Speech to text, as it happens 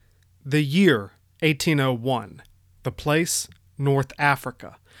The year 1801. The place, North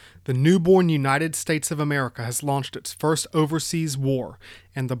Africa. The newborn United States of America has launched its first overseas war,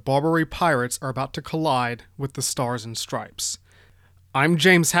 and the Barbary pirates are about to collide with the Stars and Stripes. I'm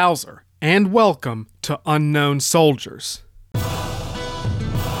James Hauser, and welcome to Unknown Soldiers.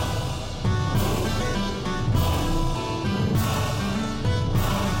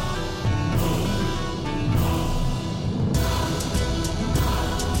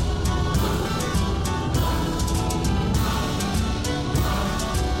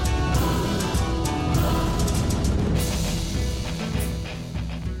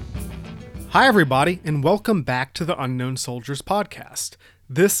 Hi everybody, and welcome back to the Unknown Soldiers podcast.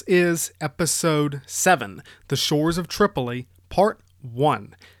 This is episode 7, The Shores of Tripoli, part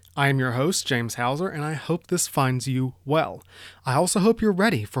 1. I am your host, James Hauser, and I hope this finds you well. I also hope you're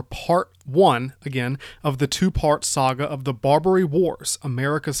ready for part 1, again, of the two-part saga of the Barbary Wars,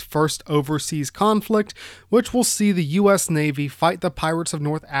 America's first overseas conflict, which will see the U.S. Navy fight the pirates of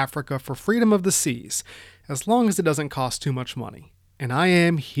North Africa for freedom of the seas, as long as it doesn't cost too much money. And I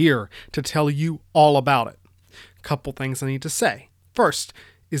am here to tell you all about it. Couple things I need to say. First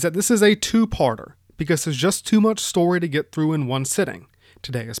is that this is a two-parter because there's just too much story to get through in one sitting.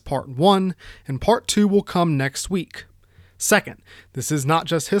 Today is part 1, and part 2 will come next week. Second, this is not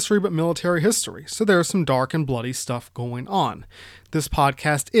just history but military history, so there's some dark and bloody stuff going on. This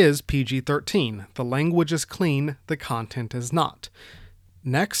podcast is PG-13. The language is clean, the content is not.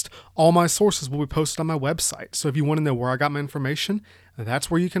 Next, all my sources will be posted on my website, so if you want to know where I got my information,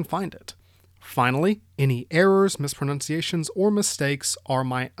 that's where you can find it. Finally, any errors, mispronunciations, or mistakes are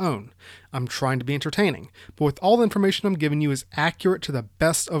my own. I'm trying to be entertaining, but with all the information I'm giving you is accurate to the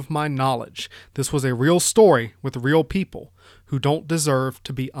best of my knowledge. This was a real story with real people who don't deserve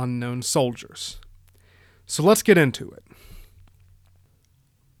to be unknown soldiers. So let's get into it.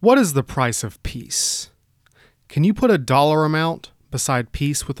 What is the price of peace? Can you put a dollar amount beside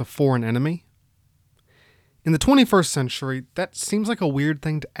peace with a foreign enemy? In the 21st century, that seems like a weird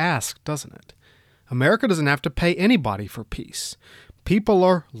thing to ask, doesn't it? America doesn't have to pay anybody for peace. People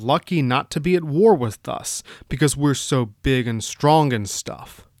are lucky not to be at war with us because we're so big and strong and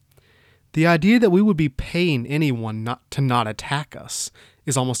stuff. The idea that we would be paying anyone not to attack us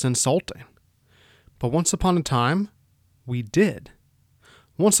is almost insulting. But once upon a time, we did.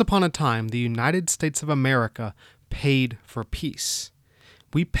 Once upon a time, the United States of America paid for peace.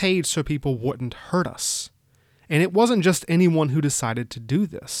 We paid so people wouldn't hurt us. And it wasn't just anyone who decided to do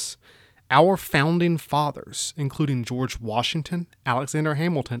this. Our founding fathers, including George Washington, Alexander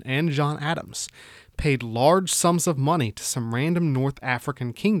Hamilton, and John Adams, paid large sums of money to some random North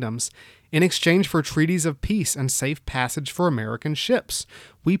African kingdoms in exchange for treaties of peace and safe passage for American ships.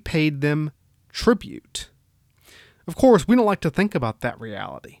 We paid them tribute. Of course, we don't like to think about that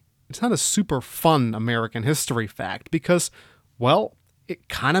reality. It's not a super fun American history fact because, well, it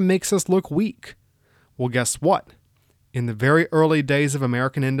kind of makes us look weak. Well, guess what? In the very early days of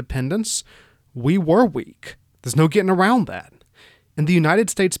American independence, we were weak. There's no getting around that. And the United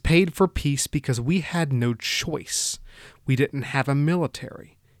States paid for peace because we had no choice. We didn't have a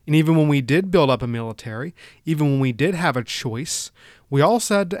military. And even when we did build up a military, even when we did have a choice, we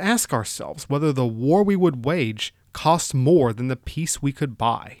also had to ask ourselves whether the war we would wage cost more than the peace we could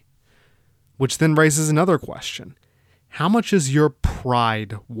buy. Which then raises another question. How much is your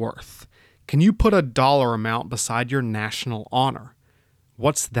pride worth? Can you put a dollar amount beside your national honor?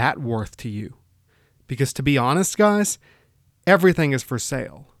 What's that worth to you? Because to be honest, guys, everything is for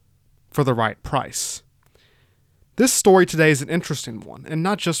sale for the right price. This story today is an interesting one, and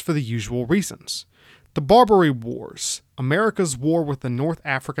not just for the usual reasons. The Barbary Wars, America's war with the North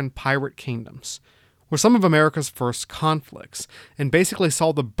African pirate kingdoms, were some of America's first conflicts, and basically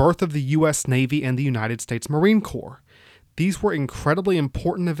saw the birth of the U.S. Navy and the United States Marine Corps. These were incredibly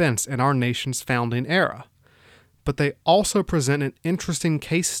important events in our nation's founding era. But they also present an interesting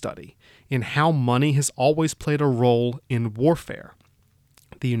case study in how money has always played a role in warfare.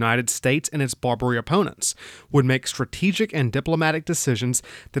 The United States and its Barbary opponents would make strategic and diplomatic decisions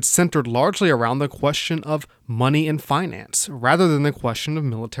that centered largely around the question of money and finance, rather than the question of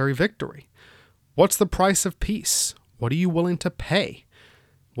military victory. What's the price of peace? What are you willing to pay?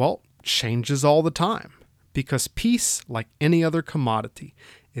 Well, changes all the time, because peace, like any other commodity,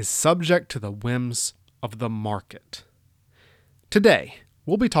 is subject to the whims of the market. Today,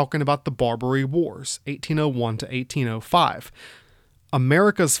 we'll be talking about the Barbary Wars, 1801 to 1805,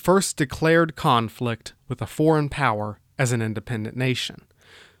 America's first declared conflict with a foreign power as an independent nation.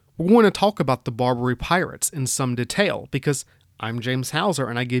 We're going to talk about the Barbary pirates in some detail because I'm James Hauser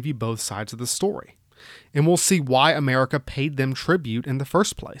and I give you both sides of the story. And we'll see why America paid them tribute in the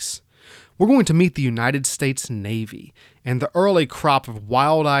first place. We're going to meet the United States Navy and the early crop of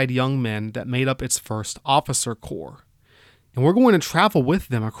wild-eyed young men that made up its first officer corps. And we're going to travel with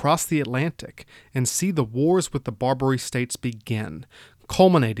them across the Atlantic and see the wars with the Barbary States begin,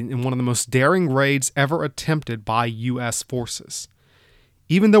 culminating in one of the most daring raids ever attempted by U.S. forces.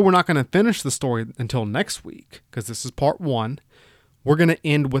 Even though we're not going to finish the story until next week, because this is part 1, we're going to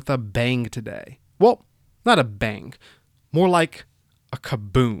end with a bang today. Well, not a bang, more like a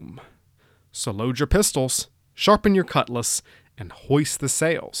kaboom. So load your pistols, sharpen your cutlass, and hoist the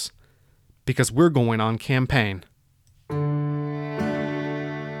sails, because we're going on campaign.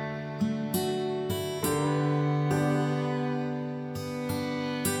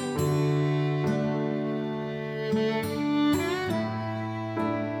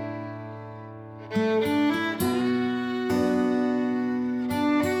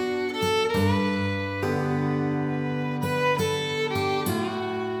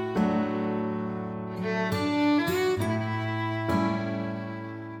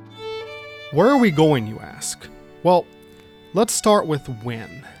 Where are we going, you ask? Well, let's start with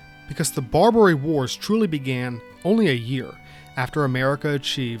when, because the Barbary Wars truly began only a year after America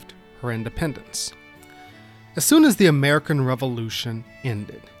achieved her independence. As soon as the American Revolution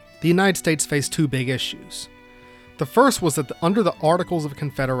ended, the United States faced 2 big issues. The first was that under the Articles of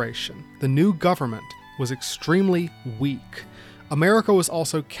Confederation, the new government was extremely weak. America was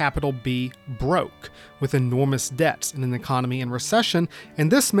also, capital B, broke, with enormous debts and an economy in recession, and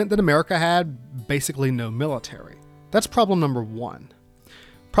this meant that America had basically no military. That's problem number 1.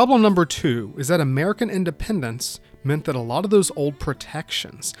 Problem number 2 is that American independence meant that a lot of those old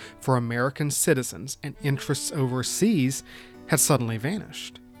protections for American citizens and interests overseas had suddenly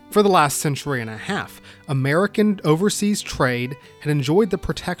vanished. For the last century and a half, American overseas trade had enjoyed the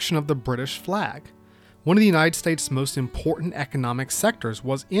protection of the British flag. One of the United States' most important economic sectors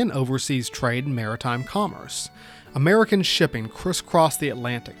was in overseas trade and maritime commerce. American shipping crisscrossed the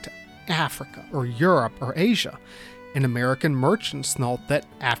Atlantic to Africa or Europe or Asia, and American merchants thought that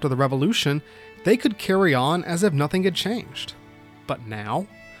after the Revolution, they could carry on as if nothing had changed. But now,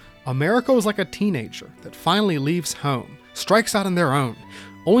 America was like a teenager that finally leaves home, strikes out on their own,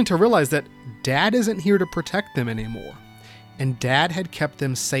 only to realize that Dad isn't here to protect them anymore. And Dad had kept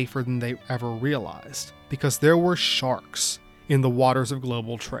them safer than they ever realized, because there were sharks in the waters of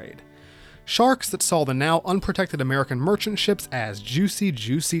global trade. Sharks that saw the now unprotected American merchant ships as juicy,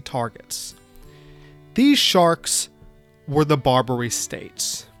 juicy targets. These sharks were the Barbary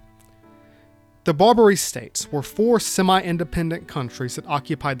States. The Barbary States were 4 semi-independent countries that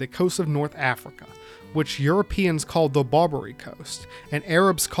occupied the coast of North Africa, which Europeans called the Barbary Coast, and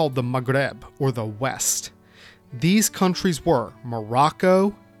Arabs called the Maghreb, or the West. These countries were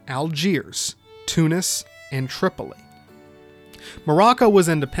Morocco, Algiers, Tunis, and Tripoli. Morocco was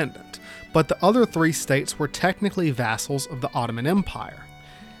independent, but the other 3 states were technically vassals of the Ottoman Empire.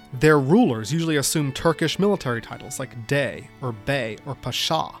 Their rulers usually assumed Turkish military titles like Dey, or Bey, or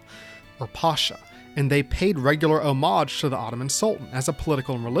Pasha, and they paid regular homage to the Ottoman Sultan as a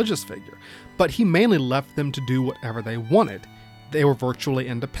political and religious figure, but he mainly left them to do whatever they wanted. They were virtually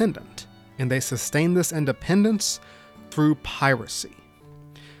independent, and they sustained this independence through piracy.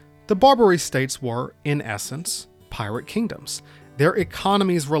 The Barbary States were, in essence, pirate kingdoms. Their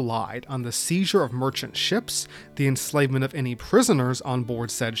economies relied on the seizure of merchant ships, the enslavement of any prisoners on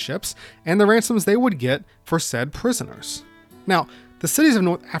board said ships, and the ransoms they would get for said prisoners. Now, the cities of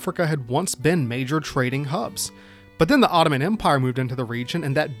North Africa had once been major trading hubs, but then the Ottoman Empire moved into the region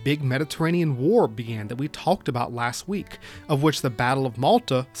and that big Mediterranean war began that we talked about last week, of which the Battle of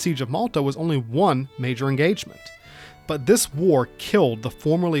Malta, Siege of Malta, was only one major engagement. But this war killed the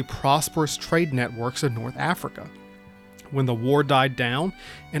formerly prosperous trade networks of North Africa. When the war died down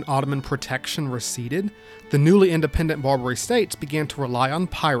and Ottoman protection receded, the newly independent Barbary states began to rely on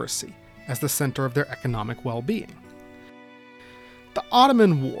piracy as the center of their economic well-being. The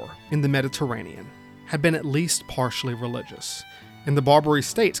Ottoman War in the Mediterranean had been at least partially religious, and the Barbary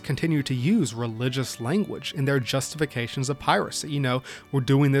states continued to use religious language in their justifications of piracy. We're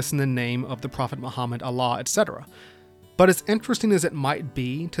doing this in the name of the Prophet Muhammad, Allah, etc. But as interesting as it might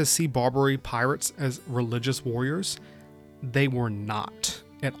be to see Barbary pirates as religious warriors, they were not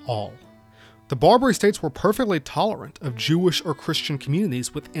at all. The Barbary states were perfectly tolerant of Jewish or Christian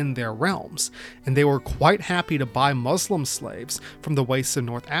communities within their realms, and they were quite happy to buy Muslim slaves from the wastes of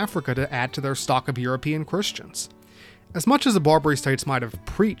North Africa to add to their stock of European Christians. As much as the Barbary states might have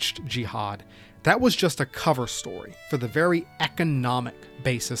preached jihad, that was just a cover story for the very economic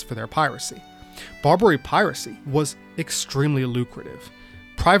basis for their piracy. Barbary piracy was extremely lucrative.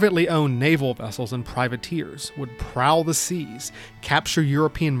 Privately owned naval vessels and privateers would prowl the seas, capture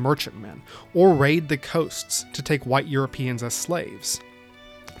European merchantmen, or raid the coasts to take white Europeans as slaves.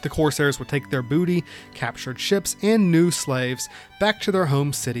 The corsairs would take their booty, captured ships, and new slaves back to their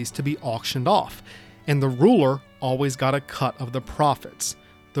home cities to be auctioned off, and the ruler always got a cut of the profits.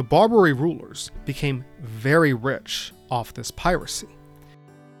 The Barbary rulers became very rich off this piracy.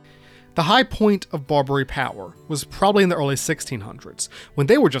 The high point of Barbary power was probably in the early 1600s, when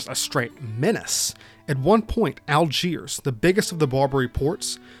they were just a straight menace. At one point, Algiers, the biggest of the Barbary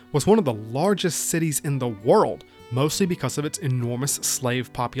ports, was one of the largest cities in the world, mostly because of its enormous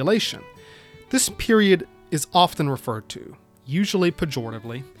slave population. This period is often referred to, usually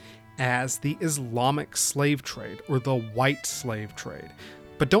pejoratively, as the Islamic slave trade or the white slave trade.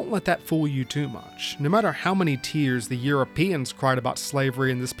 But don't let that fool you too much. No matter how many tears the Europeans cried about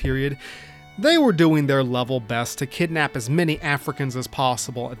slavery in this period, they were doing their level best to kidnap as many Africans as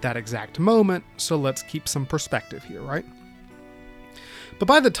possible at that exact moment, so let's keep some perspective here, right? But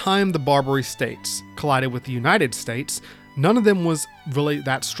by the time the Barbary states collided with the United States, none of them was really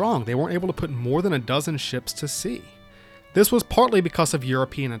that strong. They weren't able to put more than a dozen ships to sea. This was partly because of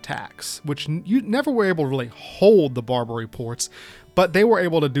European attacks, which you never were able to really hold the Barbary ports, but they were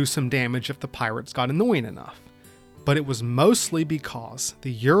able to do some damage if the pirates got annoying enough. But it was mostly because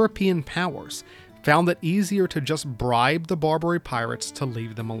the European powers found it easier to just bribe the Barbary pirates to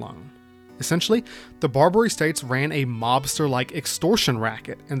leave them alone. Essentially, the Barbary states ran a mobster-like extortion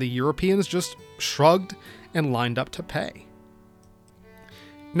racket, and the Europeans just shrugged and lined up to pay.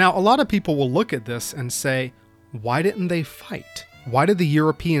 Now, a lot of people will look at this and say, why didn't they fight? Why did the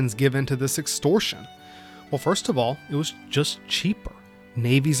Europeans give in to this extortion? Well, first of all, it was just cheaper.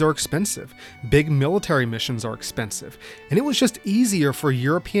 Navies are expensive, big military missions are expensive, and it was just easier for a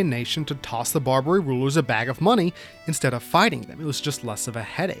European nation to toss the Barbary rulers a bag of money instead of fighting them. It was just less of a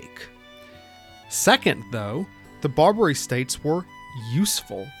headache. Second, though, the Barbary states were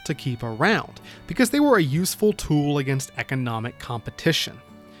useful to keep around because they were a useful tool against economic competition.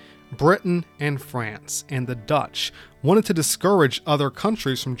 Britain and France and the Dutch wanted to discourage other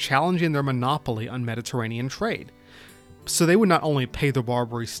countries from challenging their monopoly on Mediterranean trade. So they would not only pay the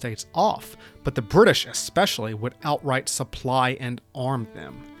Barbary states off, but the British especially would outright supply and arm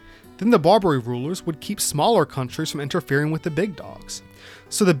them. Then the Barbary rulers would keep smaller countries from interfering with the big dogs.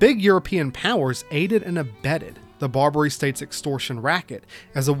 So the big European powers aided and abetted the Barbary states' extortion racket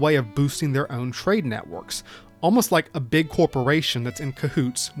as a way of boosting their own trade networks, almost like a big corporation that's in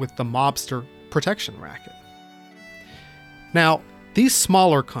cahoots with the mobster protection racket. Now, these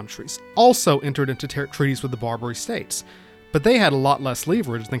smaller countries also entered into treaties with the Barbary states, but they had a lot less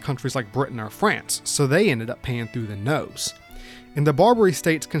leverage than countries like Britain or France, so they ended up paying through the nose. And the Barbary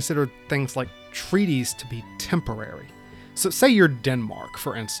states considered things like treaties to be temporary. So say you're Denmark,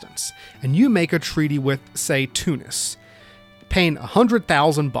 for instance, and you make a treaty with, say, Tunis, paying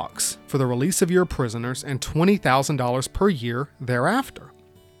 $100,000 for the release of your prisoners and $20,000 per year thereafter.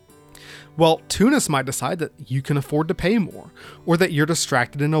 Well, Tunis might decide that you can afford to pay more, or that you're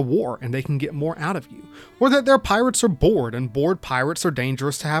distracted in a war and they can get more out of you, or that their pirates are bored and bored pirates are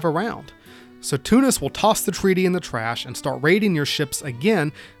dangerous to have around. So Tunis will toss the treaty in the trash and start raiding your ships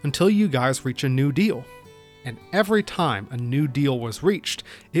again until you guys reach a new deal. And every time a new deal was reached,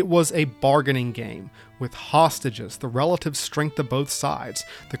 it was a bargaining game with hostages, the relative strength of both sides,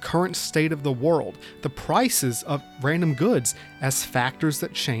 the current state of the world, the prices of random goods as factors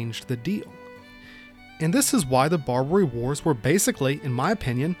that changed the deal. And this is why the Barbary Wars were basically, in my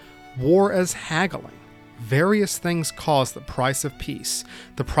opinion, war as haggling. Various things caused the price of peace,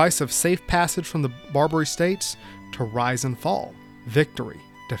 the price of safe passage from the Barbary states, to rise and fall. Victory,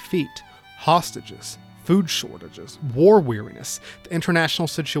 defeat, hostages, food shortages, war weariness, the international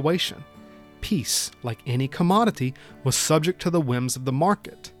situation. Peace, like any commodity, was subject to the whims of the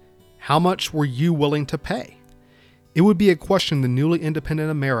market. How much were you willing to pay? It would be a question the newly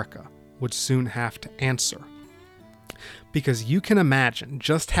independent America would soon have to answer. Because you can imagine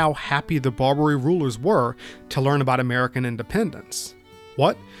just how happy the Barbary rulers were to learn about American independence.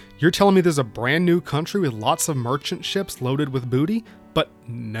 What? You're telling me there's a brand new country with lots of merchant ships loaded with booty, but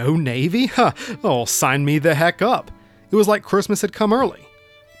no navy? Huh, oh, sign me the heck up. It was like Christmas had come early.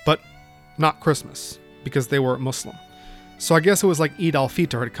 But not Christmas, because they were Muslim. So I guess it was like Eid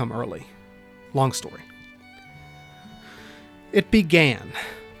al-Fitr had come early. Long story. It began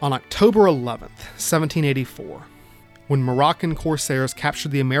on October 11th, 1784, when Moroccan corsairs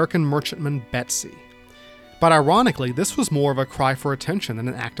captured the American merchantman Betsy. But ironically, this was more of a cry for attention than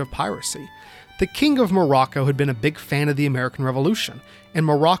an act of piracy. The King of Morocco had been a big fan of the American Revolution, and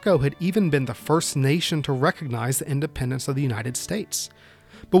Morocco had even been the first nation to recognize the independence of the United States.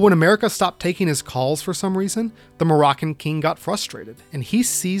 But when America stopped taking his calls for some reason, the Moroccan king got frustrated, and he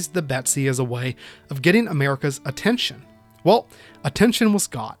seized the Betsy as a way of getting America's attention. Well, attention was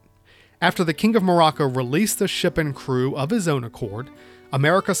got. After the King of Morocco released the ship and crew of his own accord,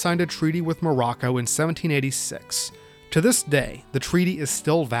 America signed a treaty with Morocco in 1786. To this day, the treaty is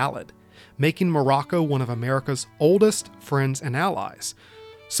still valid, making Morocco one of America's oldest friends and allies.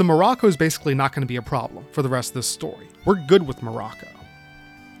 So Morocco is basically not going to be a problem for the rest of this story. We're good with Morocco.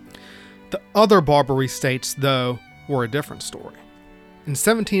 The other Barbary states, though, were a different story. In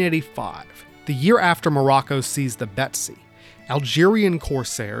 1785, the year after Morocco seized the Betsy, Algerian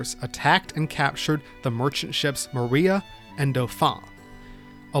corsairs attacked and captured the merchant ships Maria and Dauphin.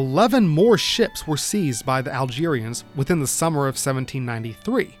 11 more ships were seized by the Algerians within the summer of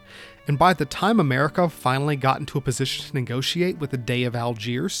 1793, and by the time America finally got into a position to negotiate with the Dey of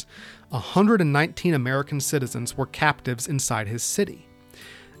Algiers, 119 American citizens were captives inside his city.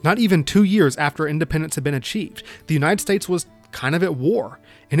 Not even 2 years after independence had been achieved, the United States was kind of at war,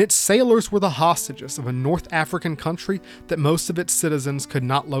 and its sailors were the hostages of a North African country that most of its citizens could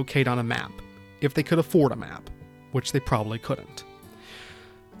not locate on a map, if they could afford a map, which they probably couldn't.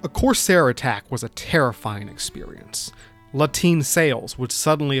 A corsair attack was a terrifying experience. Lateen sails would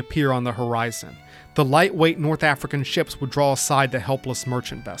suddenly appear on the horizon. The lightweight North African ships would draw aside the helpless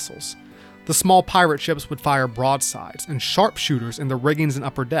merchant vessels. The small pirate ships would fire broadsides, and sharpshooters in the riggings and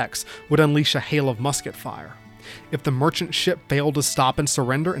upper decks would unleash a hail of musket fire. If the merchant ship failed to stop and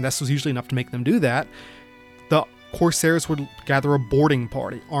surrender, and this was usually enough to make them do that, the corsairs would gather a boarding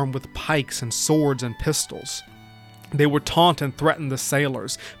party armed with pikes and swords and pistols. They would taunt and threaten the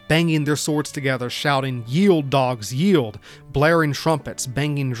sailors, banging their swords together, shouting, "Yield, dogs, yield," blaring trumpets,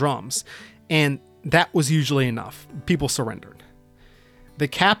 banging drums. And that was usually enough. People surrendered. The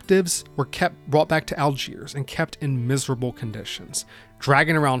captives were brought back to Algiers and kept in miserable conditions,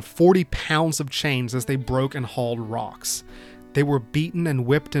 dragging around 40 pounds of chains as they broke and hauled rocks. They were beaten and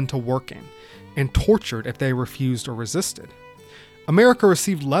whipped into working, and tortured if they refused or resisted. America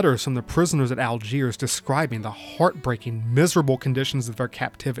received letters from the prisoners at Algiers describing the heartbreaking, miserable conditions of their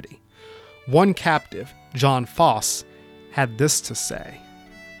captivity. One captive, John Foss, had this to say: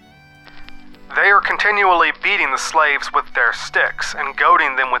 "They are continually beating the slaves with their sticks and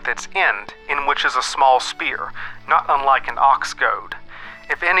goading them with its end, in which is a small spear, not unlike an ox goad.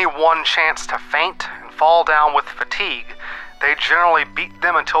 If any one chance to faint and fall down with fatigue, they generally beat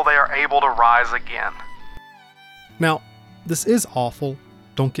them until they are able to rise again." Now, this is awful,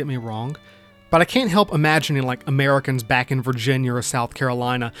 don't get me wrong, but I can't help imagining like Americans back in Virginia or South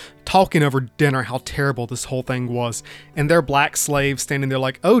Carolina talking over dinner how terrible this whole thing was, and their black slaves standing there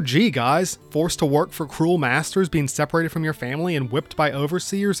like, "Oh gee guys, forced to work for cruel masters, being separated from your family and whipped by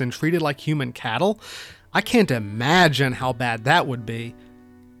overseers and treated like human cattle." I can't imagine how bad that would be.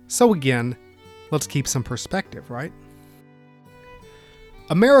 So again, let's keep some perspective, right?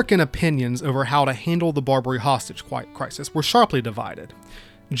 American opinions over how to handle the Barbary hostage crisis were sharply divided.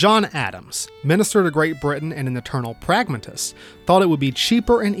 John Adams, minister to Great Britain and an eternal pragmatist, thought it would be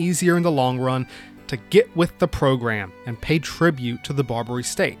cheaper and easier in the long run to get with the program and pay tribute to the Barbary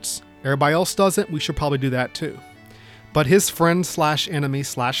states. Everybody else does it, we should probably do that too. But his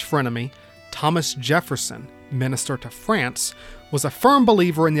friend/enemy/frenemy, Thomas Jefferson, minister to France, was a firm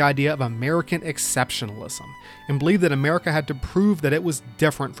believer in the idea of American exceptionalism and believed that America had to prove that it was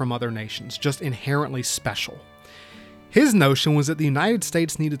different from other nations, just inherently special. His notion was that the United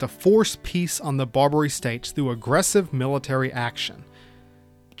States needed to force peace on the Barbary states through aggressive military action.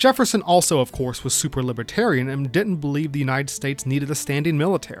 Jefferson also, of course, was super libertarian and didn't believe the United States needed a standing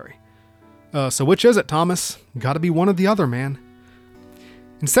military. So which is it, Thomas? Gotta be one or the other, man.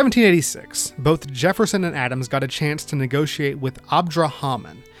 In 1786, both Jefferson and Adams got a chance to negotiate with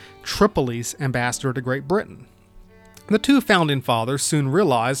Abdrahman, Tripoli's ambassador to Great Britain. The two founding fathers soon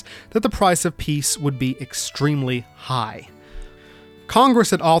realized that the price of peace would be extremely high. Congress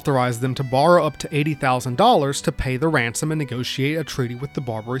had authorized them to borrow up to $80,000 to pay the ransom and negotiate a treaty with the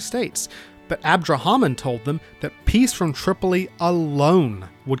Barbary states, but Abdrahman told them that peace from Tripoli alone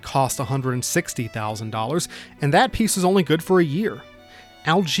would cost $160,000, and that peace was only good for a year.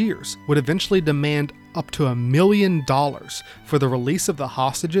 Algiers would eventually demand up to $1 million for the release of the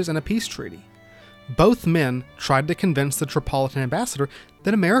hostages and a peace treaty. Both men tried to convince the Tripolitan ambassador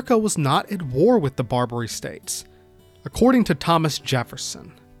that America was not at war with the Barbary states. According to Thomas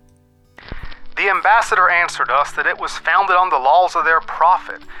Jefferson, "The ambassador answered us that it was founded on the laws of their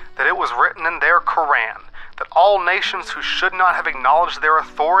prophet, that it was written in their Koran, that all nations who should not have acknowledged their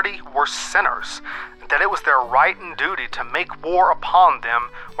authority were sinners, that it was their right and duty to make war upon them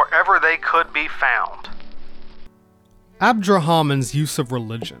wherever they could be found." Abdurrahman's use of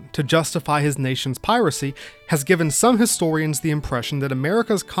religion to justify his nation's piracy has given some historians the impression that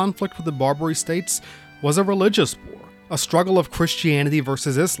America's conflict with the Barbary states was a religious war, a struggle of Christianity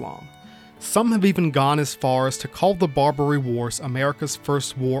versus Islam. Some have even gone as far as to call the Barbary Wars America's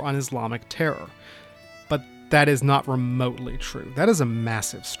first war on Islamic terror. But that is not remotely true. That is a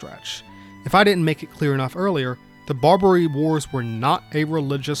massive stretch. If I didn't make it clear enough earlier, the Barbary Wars were not a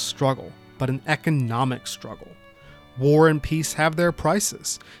religious struggle, but an economic struggle. War and peace have their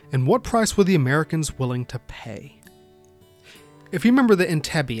prices, and what price were the Americans willing to pay? If you remember the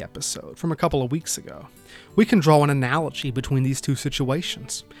Entebbe episode from a couple of weeks ago, we can draw an analogy between these two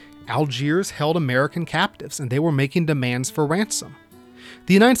situations. Algiers held American captives, and they were making demands for ransom.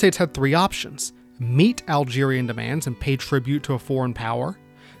 The United States had three options: meet Algerian demands and pay tribute to a foreign power,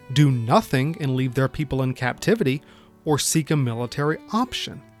 do nothing and leave their people in captivity, or seek a military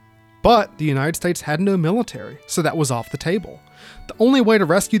option. But the United States had no military, so that was off the table. The only way to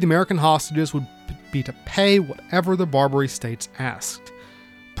rescue the American hostages would be to pay whatever the Barbary states asked.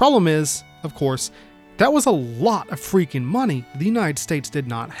 Problem is, of course, that was a lot of freaking money the United States did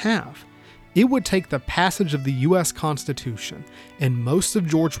not have. It would take the passage of the US Constitution and most of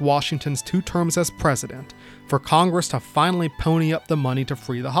George Washington's 2 terms as president for Congress to finally pony up the money to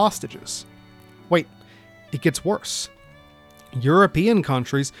free the hostages. Wait, it gets worse. European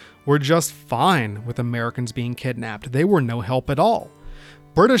countries were just fine with Americans being kidnapped. They were no help at all.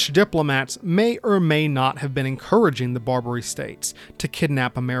 British diplomats may or may not have been encouraging the Barbary states to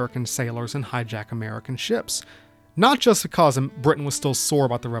kidnap American sailors and hijack American ships. Not just because Britain was still sore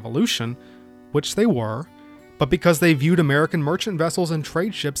about the revolution, which they were, but because they viewed American merchant vessels and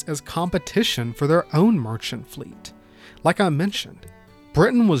trade ships as competition for their own merchant fleet. Like I mentioned,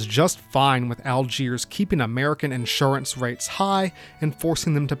 Britain was just fine with Algiers keeping American insurance rates high and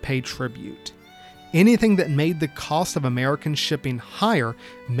forcing them to pay tribute. Anything that made the cost of American shipping higher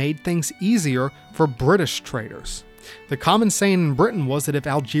made things easier for British traders. The common saying in Britain was that if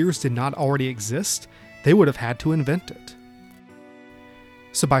Algiers did not already exist, they would have had to invent it.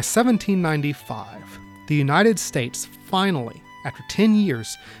 So by 1795, the United States finally, after 10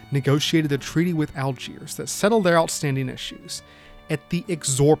 years, negotiated a treaty with Algiers that settled their outstanding issues. At the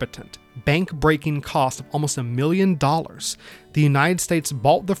exorbitant, bank-breaking cost of almost $1 million, the United States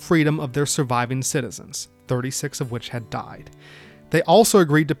bought the freedom of their surviving citizens, 36 of which had died. They also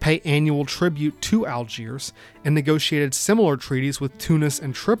agreed to pay annual tribute to Algiers and negotiated similar treaties with Tunis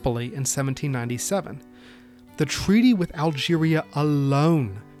and Tripoli in 1797. The treaty with Algeria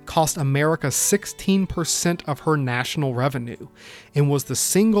alone cost America 16% of her national revenue and was the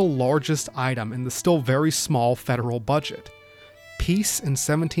single largest item in the still very small federal budget. Peace in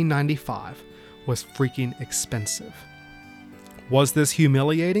 1795 was freaking expensive. Was this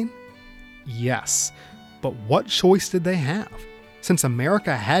humiliating? Yes, but what choice did they have? Since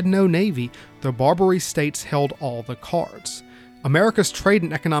America had no navy, the Barbary states held all the cards. America's trade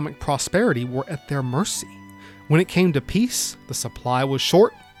and economic prosperity were at their mercy. When it came to peace, the supply was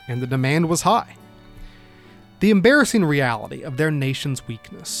short and the demand was high. The embarrassing reality of their nation's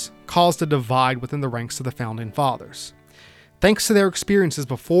weakness caused a divide within the ranks of the Founding Fathers. Thanks to their experiences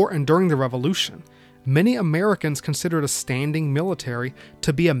before and during the Revolution, many Americans considered a standing military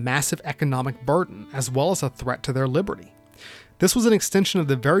to be a massive economic burden as well as a threat to their liberty. This was an extension of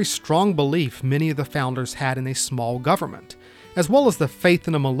the very strong belief many of the founders had in a small government, as well as the faith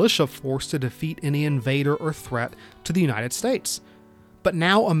in a militia force to defeat any invader or threat to the United States. But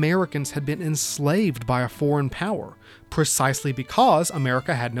now Americans had been enslaved by a foreign power, precisely because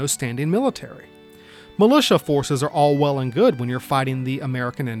America had no standing military. Militia forces are all well and good when you're fighting the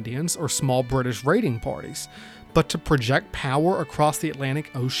American Indians or small British raiding parties, but to project power across the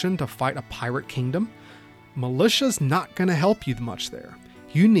Atlantic Ocean to fight a pirate kingdom? Militia's not going to help you much there.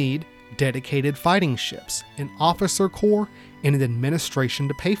 You need dedicated fighting ships, an officer corps, and an administration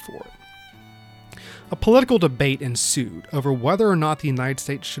to pay for it. A political debate ensued over whether or not the United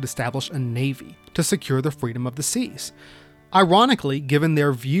States should establish a navy to secure the freedom of the seas. Ironically, given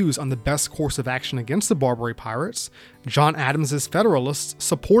their views on the best course of action against the Barbary pirates, John Adams's Federalists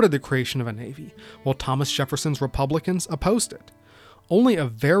supported the creation of a navy, while Thomas Jefferson's Republicans opposed it. Only a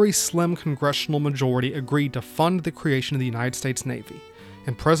very slim congressional majority agreed to fund the creation of the United States Navy,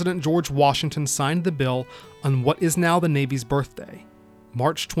 and President George Washington signed the bill on what is now the Navy's birthday,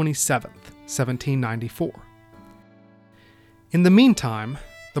 March 27, 1794. In the meantime,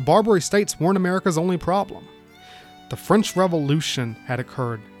 the Barbary states weren't America's only problem. The French Revolution had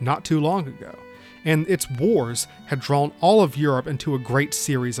occurred not too long ago, and its wars had drawn all of Europe into a great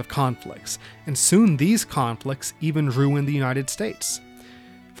series of conflicts, and soon these conflicts even drew in the United States.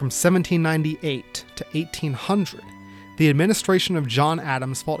 From 1798 to 1800, the the administration of John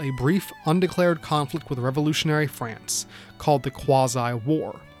Adams fought a brief, undeclared conflict with revolutionary France, called the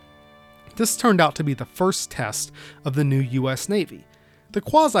Quasi-War. This turned out to be the first test of the new U.S. Navy. The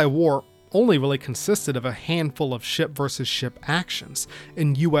Quasi-War only really consisted of a handful of ship-versus-ship actions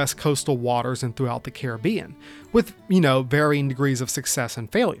in U.S. coastal waters and throughout the Caribbean, with, varying degrees of success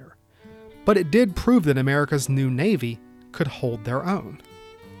and failure. But it did prove that America's new Navy could hold their own.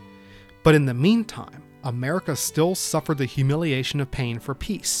 But in the meantime, America still suffered the humiliation of paying for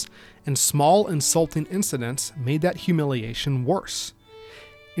peace, and small insulting incidents made that humiliation worse.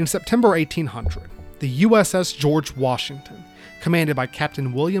 In September 1800, the USS George Washington, commanded by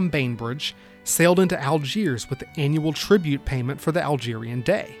Captain William Bainbridge, sailed into Algiers with the annual tribute payment for the Algerian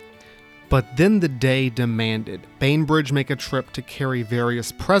Day. But then the day demanded Bainbridge make a trip to carry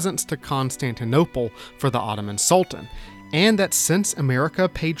various presents to Constantinople for the Ottoman Sultan, and that since America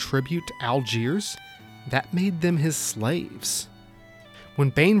paid tribute to Algiers, that made them his slaves. When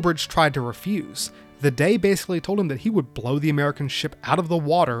Bainbridge tried to refuse, the Dey basically told him that he would blow the American ship out of the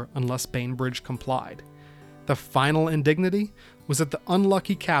water unless Bainbridge complied. The final indignity was that the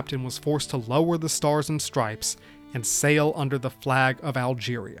unlucky captain was forced to lower the Stars and Stripes and sail under the flag of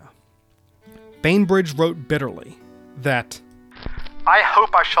Algeria. Bainbridge wrote bitterly that, "I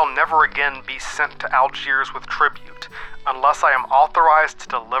hope I shall never again be sent to Algiers with tribute, unless I am authorized to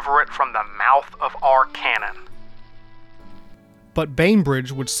deliver it from the mouth of our cannon." But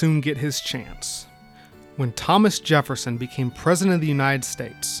Bainbridge would soon get his chance. When Thomas Jefferson became President of the United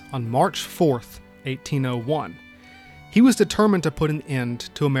States on March 4th, 1801, he was determined to put an end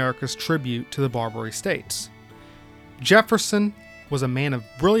to America's tribute to the Barbary States. Jefferson was a man of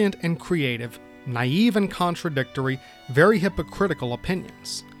brilliant and creative, naive and contradictory, very hypocritical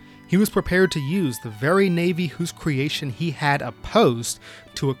opinions. He was prepared to use the very navy whose creation he had opposed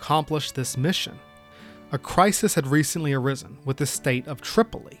to accomplish this mission. A crisis had recently arisen with the state of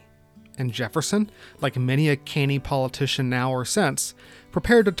Tripoli, and Jefferson, like many a canny politician now or since,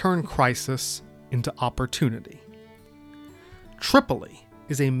 prepared to turn crisis into opportunity. Tripoli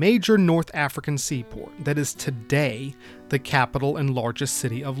is a major North African seaport that is today the capital and largest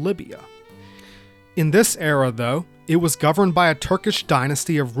city of Libya. In this era, though, it was governed by a Turkish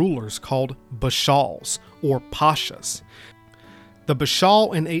dynasty of rulers called Bashals, or Pashas. The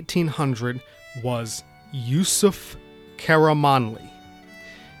Bashal in 1800 was Yusuf Karamanli.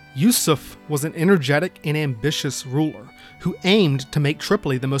 Yusuf was an energetic and ambitious ruler who aimed to make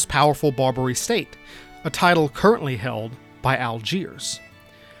Tripoli the most powerful Barbary state, a title currently held by Algiers.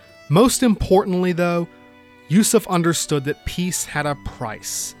 Most importantly, though, Yusuf understood that peace had a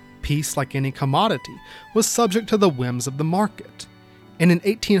price. Peace, like any commodity, was subject to the whims of the market. And in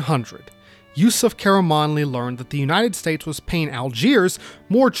 1800, Yusuf Karamanli learned that the United States was paying Algiers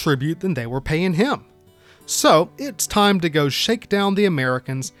more tribute than they were paying him. So it's time to go shake down the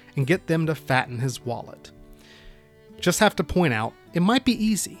Americans and get them to fatten his wallet. Just have to point out, it might be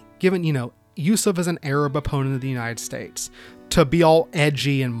easy, given, Yusuf is an Arab opponent of the United States, to be all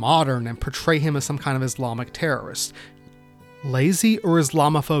edgy and modern and portray him as some kind of Islamic terrorist. Lazy or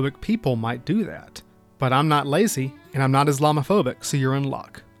Islamophobic people might do that, but I'm not lazy and I'm not Islamophobic, so you're in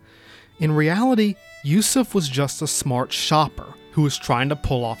luck. In reality, Yusuf was just a smart shopper who was trying to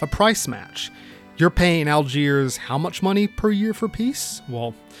pull off a price match. You're paying Algiers how much money per year for peace?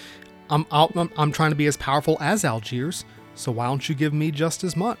 Well, I'm trying to be as powerful as Algiers, so why don't you give me just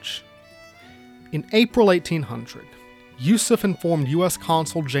as much? In April 1800, Yusuf informed U.S.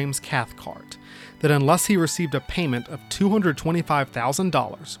 Consul James Cathcart that unless he received a payment of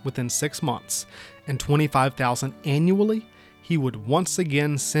 $225,000 within 6 months and $25,000 annually, he would once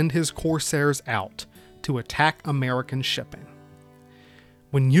again send his corsairs out to attack American shipping.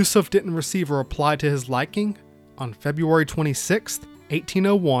 When Yusuf didn't receive a reply to his liking, on February 26,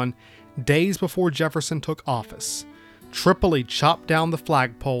 1801, days before Jefferson took office, Tripoli chopped down the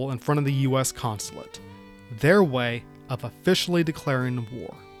flagpole in front of the U.S. consulate, their way of officially declaring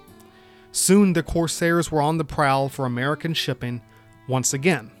war. Soon the corsairs were on the prowl for American shipping once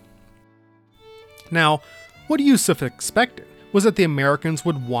again. Now, what Yusuf expected was that the Americans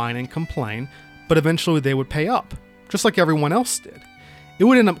would whine and complain, but eventually they would pay up, just like everyone else did. It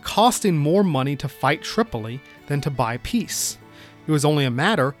would end up costing more money to fight Tripoli than to buy peace. It was only a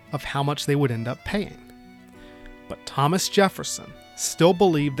matter of how much they would end up paying. But Thomas Jefferson still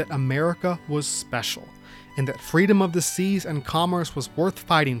believed that America was special, and that freedom of the seas and commerce was worth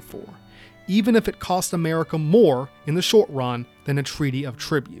fighting for, even if it cost America more in the short run than a treaty of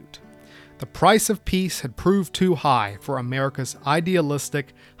tribute. The price of peace had proved too high for America's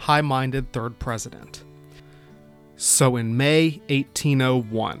idealistic, high-minded third president. So in May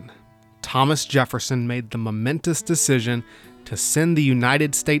 1801, Thomas Jefferson made the momentous decision to send the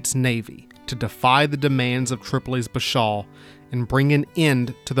United States Navy to defy the demands of Tripoli's Bashaw and bring an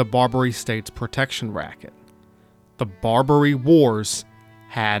end to the Barbary States protection racket. The Barbary Wars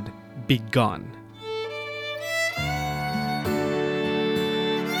had begun.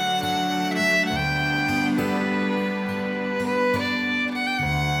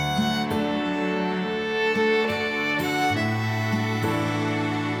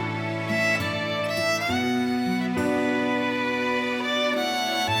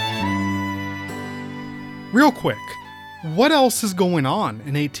 Real quick, what else is going on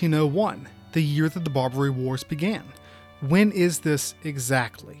in 1801, the year that the Barbary Wars began? When is this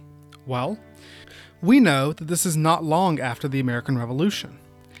exactly? Well, we know that this is not long after the American Revolution.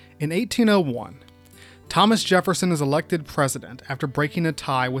 In 1801, Thomas Jefferson is elected president after breaking a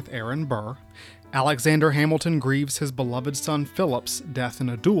tie with Aaron Burr. Alexander Hamilton grieves his beloved son Philip's death in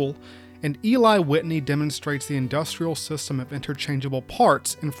a duel, and Eli Whitney demonstrates the industrial system of interchangeable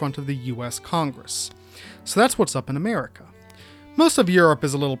parts in front of the U.S. Congress. So that's what's up in America. Most of Europe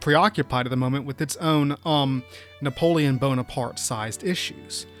is a little preoccupied at the moment with its own, Napoleon Bonaparte-sized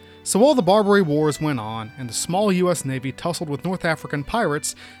issues. So while the Barbary Wars went on and the small U.S. Navy tussled with North African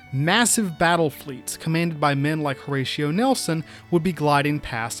pirates, massive battle fleets commanded by men like Horatio Nelson would be gliding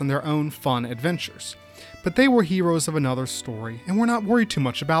past on their own fun adventures. But they were heroes of another story, and we're not worried too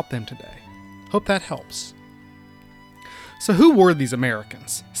much about them today. Hope that helps. So who were these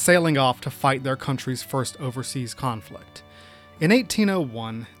Americans, sailing off to fight their country's first overseas conflict? In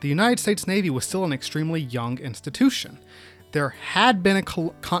 1801, the United States Navy was still an extremely young institution. There had been a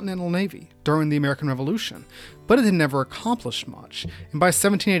continental navy during the American Revolution, but it had never accomplished much, and by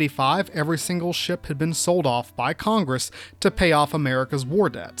 1785, every single ship had been sold off by Congress to pay off America's war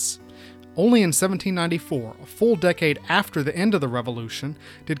debts. Only in 1794, a full decade after the end of the Revolution,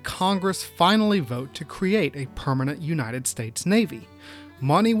 did Congress finally vote to create a permanent United States Navy.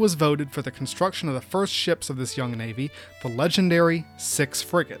 Money was voted for the construction of the first ships of this young navy, the legendary 6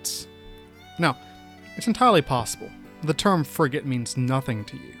 frigates. Now, it's entirely possible the term frigate means nothing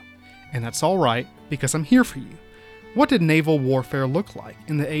to you, and that's alright because I'm here for you. What did naval warfare look like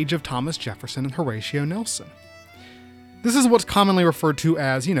in the age of Thomas Jefferson and Horatio Nelson? This is what's commonly referred to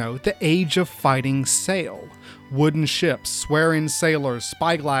as, the age of fighting sail. Wooden ships, swearing sailors,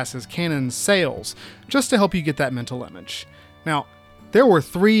 spyglasses, cannons, sails, just to help you get that mental image. Now, there were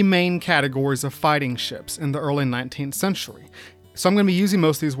 3 main categories of fighting ships in the early 19th century, so I'm going to be using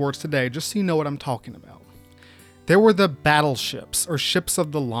most of these words today just so you know what I'm talking about. There were the battleships, or ships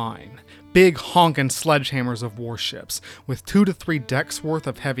of the line, big honking sledgehammers of warships, with 2 to 3 decks worth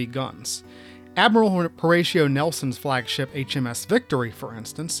of heavy guns. Admiral Horatio Nelson's flagship HMS Victory, for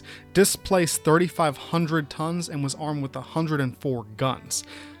instance, displaced 3,500 tons and was armed with 104 guns.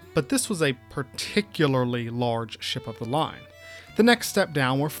 But this was a particularly large ship of the line. The next step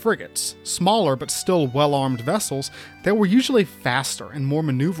down were frigates, smaller but still well-armed vessels that were usually faster and more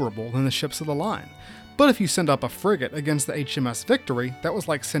maneuverable than the ships of the line. But if you send up a frigate against the HMS Victory, that was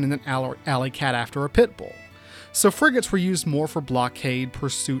like sending an alley cat after a pit bull. So frigates were used more for blockade,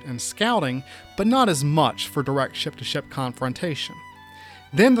 pursuit, and scouting, but not as much for direct ship-to-ship confrontation.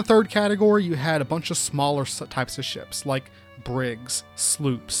 Then the third category, you had a bunch of smaller types of ships, like brigs,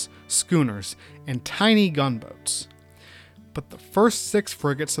 sloops, schooners, and tiny gunboats. But the first 6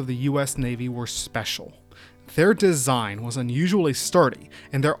 frigates of the U.S. Navy were special. Their design was unusually sturdy,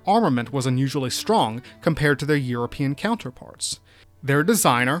 and their armament was unusually strong compared to their European counterparts. Their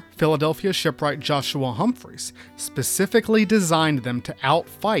designer, Philadelphia shipwright Joshua Humphreys, specifically designed them to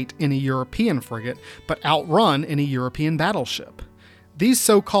outfight any European frigate, but outrun any European battleship. These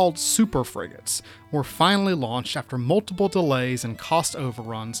so-called super frigates were finally launched after multiple delays and cost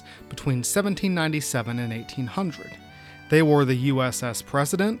overruns between 1797 and 1800. They were the USS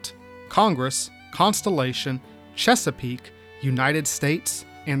President, Congress, Constellation, Chesapeake, United States,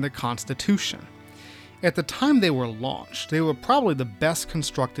 and the Constitution. At the time they were launched, they were probably the best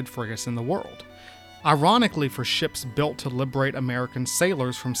constructed frigates in the world. Ironically, for ships built to liberate American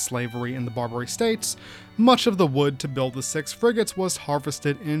sailors from slavery in the Barbary States, much of the wood to build the 6 frigates was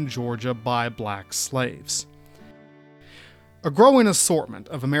harvested in Georgia by black slaves. A growing assortment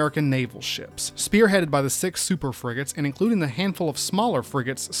of American naval ships, spearheaded by the 6 super frigates and including the handful of smaller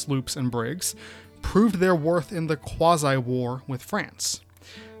frigates, sloops, and brigs, proved their worth in the quasi-war with France.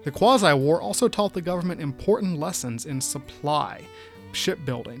 The quasi-war also taught the government important lessons in supply,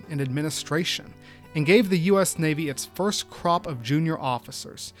 shipbuilding, and administration, and gave the U.S. Navy its first crop of junior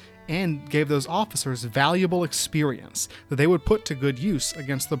officers, and gave those officers valuable experience that they would put to good use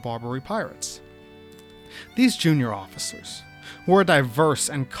against the Barbary pirates. These junior officers, were a diverse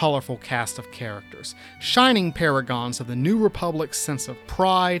and colorful cast of characters, shining paragons of the New Republic's sense of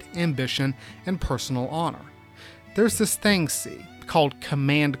pride, ambition, and personal honor. There's this thing, called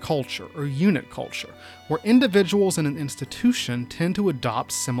command culture or unit culture, where individuals in an institution tend to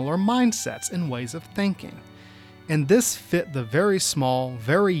adopt similar mindsets and ways of thinking. And this fit the very small,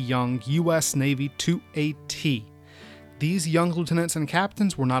 very young U.S. Navy to a T. These young lieutenants and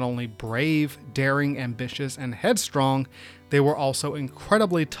captains were not only brave, daring, ambitious, and headstrong, they were also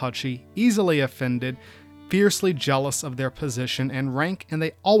incredibly touchy, easily offended, fiercely jealous of their position and rank, and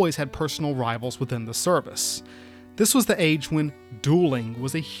they always had personal rivals within the service. This was the age when dueling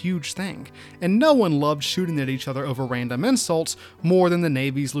was a huge thing, and no one loved shooting at each other over random insults more than the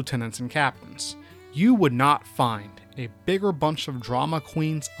Navy's lieutenants and captains. You would not find a bigger bunch of drama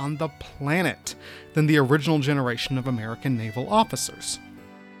queens on the planet than the original generation of American naval officers.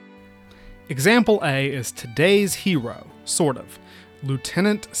 Example A is today's hero, sort of,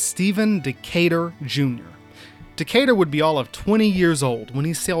 Lieutenant Stephen Decatur Jr. Decatur would be all of 20 years old when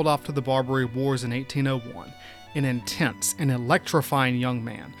he sailed off to the Barbary Wars in 1801, an intense and electrifying young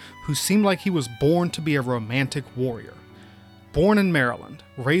man who seemed like he was born to be a romantic warrior. Born in Maryland,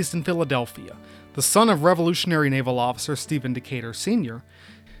 raised in Philadelphia, the son of Revolutionary Naval Officer Stephen Decatur Sr.,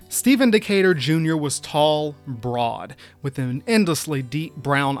 Stephen Decatur Jr. was tall, broad, with endlessly deep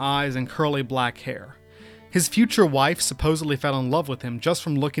brown eyes and curly black hair. His future wife supposedly fell in love with him just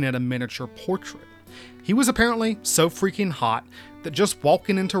from looking at a miniature portrait. He was apparently so freaking hot that just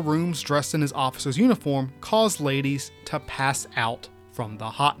walking into rooms dressed in his officer's uniform caused ladies to pass out from the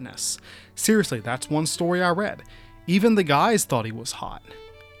hotness. Seriously, that's one story I read. Even the guys thought he was hot.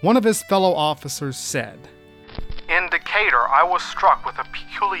 One of his fellow officers said, "In Decatur, I was struck with a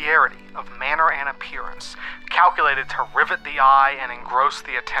peculiarity of manner and appearance, calculated to rivet the eye and engross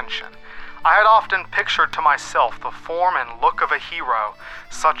the attention. I had often pictured to myself the form and look of a hero,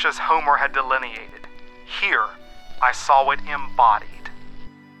 such as Homer had delineated. Here, I saw it embodied."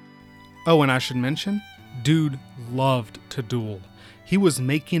 Oh, and I should mention, dude loved to duel. He was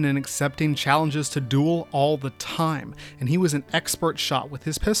making and accepting challenges to duel all the time, and he was an expert shot with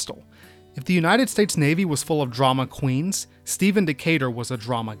his pistol. If the United States Navy was full of drama queens, Stephen Decatur was a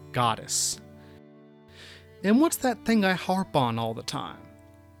drama goddess. And what's that thing I harp on all the time?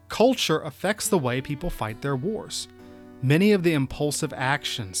 Culture affects the way people fight their wars. Many of the impulsive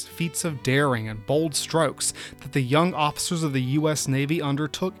actions, feats of daring, and bold strokes that the young officers of the U.S. Navy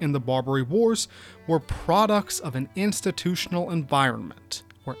undertook in the Barbary Wars were products of an institutional environment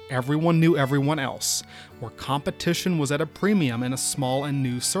where everyone knew everyone else, where competition was at a premium in a small and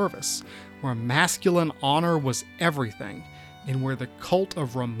new service, where masculine honor was everything, and where the cult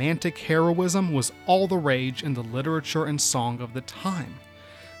of romantic heroism was all the rage in the literature and song of the time.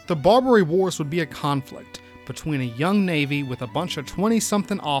 The Barbary Wars would be a conflict between a young Navy with a bunch of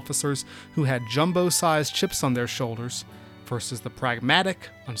 20-something officers who had jumbo-sized chips on their shoulders versus the pragmatic,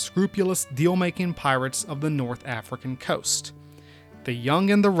 unscrupulous, deal-making pirates of the North African coast. The young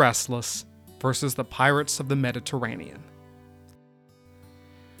and the restless versus the pirates of the Mediterranean.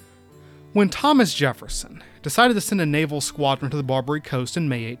 When Thomas Jefferson decided to send a naval squadron to the Barbary Coast in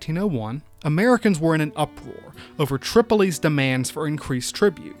May 1801, Americans were in an uproar over Tripoli's demands for increased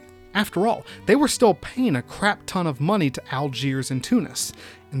tribute. After all, they were still paying a crap ton of money to Algiers and Tunis,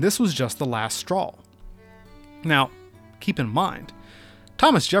 and this was just the last straw. Now, keep in mind,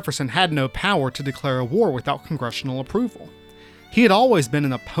 Thomas Jefferson had no power to declare a war without congressional approval. He had always been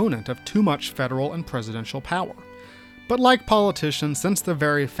an opponent of too much federal and presidential power. But like politicians since the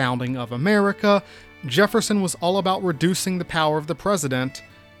very founding of America, Jefferson was all about reducing the power of the president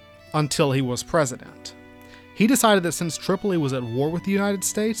until he was president. He decided that since Tripoli was at war with the United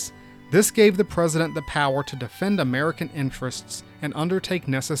States, this gave the president the power to defend American interests and undertake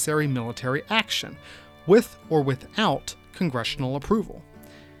necessary military action, with or without congressional approval.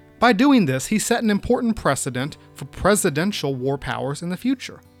 By doing this, he set an important precedent for presidential war powers in the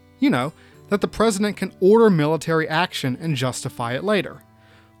future. You know, that the president can order military action and justify it later.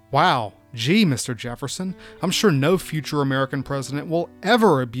 Wow, gee, Mr. Jefferson, I'm sure no future American president will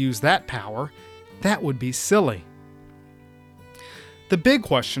ever abuse that power. That would be silly. The big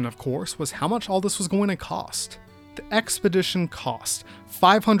question, of course, was how much all this was going to cost. The expedition cost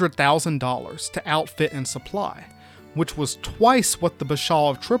 $500,000 to outfit and supply, which was twice what the Bashaw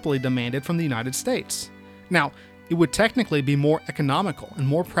of Tripoli demanded from the United States. Now, it would technically be more economical and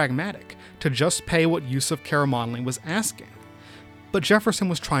more pragmatic to just pay what Yusuf Karamanli was asking. But Jefferson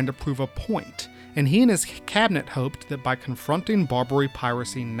was trying to prove a point, and he and his cabinet hoped that by confronting Barbary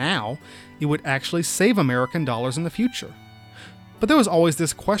piracy now, it would actually save American dollars in the future. But there was always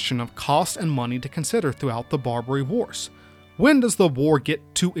this question of cost and money to consider throughout the Barbary Wars. When does the war get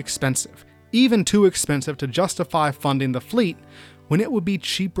too expensive? Even too expensive to justify funding the fleet when it would be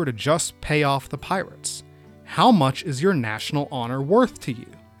cheaper to just pay off the pirates? How much is your national honor worth to you?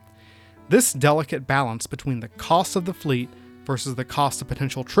 This delicate balance between the cost of the fleet versus the cost of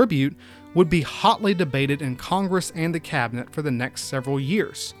potential tribute would be hotly debated in Congress and the cabinet for the next several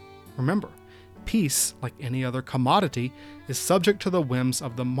years. Remember, peace, like any other commodity, is subject to the whims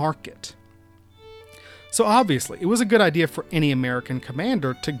of the market. So obviously, it was a good idea for any American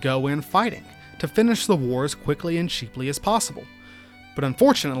commander to go in fighting, to finish the war as quickly and cheaply as possible. But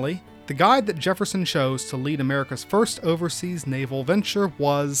unfortunately, the guy that Jefferson chose to lead America's first overseas naval venture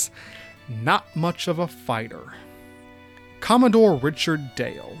was not much of a fighter. Commodore Richard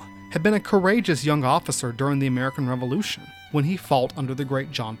Dale had been a courageous young officer during the American Revolution when he fought under the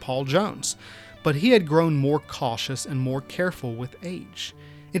great John Paul Jones, but he had grown more cautious and more careful with age.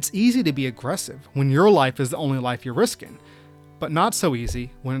 It's easy to be aggressive when your life is the only life you're risking, but not so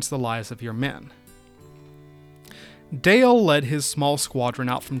easy when it's the lives of your men. Dale led his small squadron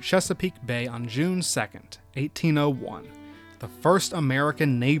out from Chesapeake Bay on June 2nd, 1801, the first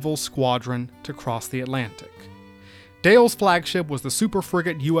American naval squadron to cross the Atlantic. Dale's flagship was the super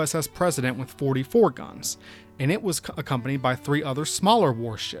frigate USS President with 44 guns, and it was accompanied by 3 other smaller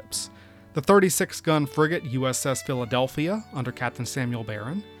warships: the 36-gun frigate USS Philadelphia under Captain Samuel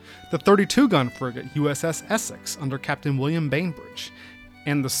Barron, the 32-gun frigate USS Essex under Captain William Bainbridge,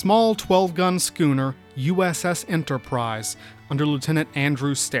 and the small 12-gun schooner USS Enterprise under Lieutenant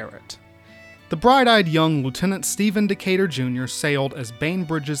Andrew Sterrett. The bright-eyed young Lieutenant Stephen Decatur Jr. sailed as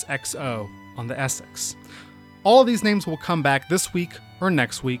Bainbridge's XO on the Essex. All of these names will come back this week or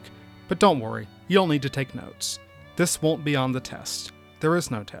next week, but don't worry, you don't need to take notes. This won't be on the test. There is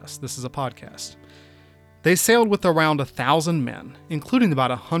no test. This is a podcast. They sailed with around 1,000 men, including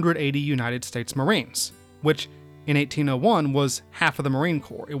about 180 United States Marines, which in 1801 was half of the Marine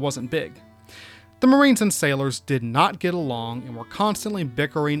Corps. It wasn't big. The Marines and sailors did not get along and were constantly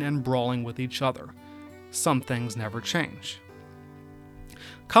bickering and brawling with each other. Some things never change.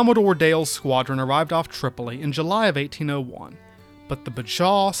 Commodore Dale's squadron arrived off Tripoli in July of 1801, but the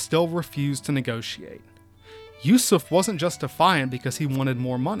Bashaw still refused to negotiate. Yusuf wasn't just defiant because he wanted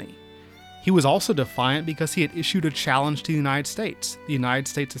more money. He was also defiant because he had issued a challenge to the United States. The United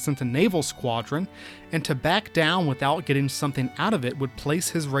States had sent a naval squadron, and to back down without getting something out of it would place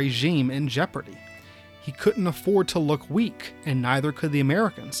his regime in jeopardy. He couldn't afford to look weak, and neither could the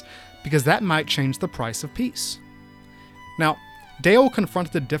Americans, because that might change the price of peace. Now, Dale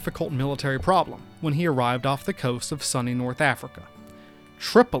confronted a difficult military problem when he arrived off the coast of sunny North Africa.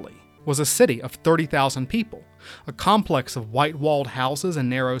 Tripoli was a city of 30,000 people, a complex of white-walled houses and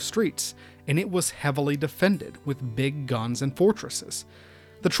narrow streets, and it was heavily defended with big guns and fortresses.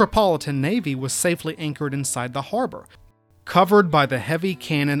 The Tripolitan Navy was safely anchored inside the harbor, covered by the heavy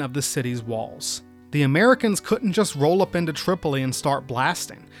cannon of the city's walls. The Americans couldn't just roll up into Tripoli and start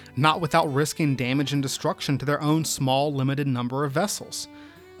blasting, not without risking damage and destruction to their own small, limited number of vessels.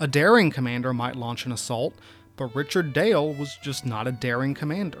 A daring commander might launch an assault, but Richard Dale was just not a daring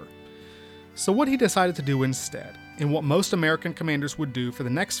commander. So what he decided to do instead, and what most American commanders would do for the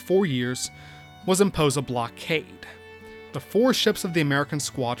next 4 years, was impose a blockade. The 4 ships of the American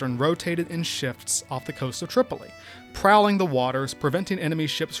squadron rotated in shifts off the coast of Tripoli, prowling the waters, preventing enemy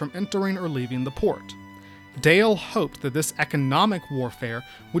ships from entering or leaving the port. Dale hoped that this economic warfare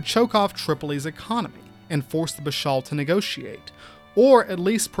would choke off Tripoli's economy and force the Bashaw to negotiate, or at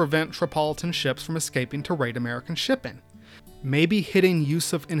least prevent Tripolitan ships from escaping to raid American shipping. Maybe hitting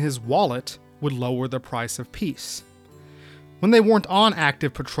Yusuf in his wallet would lower the price of peace. When they weren't on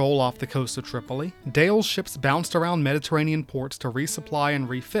active patrol off the coast of Tripoli, Dale's ships bounced around Mediterranean ports to resupply and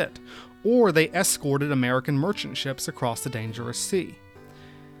refit, or they escorted American merchant ships across the dangerous sea.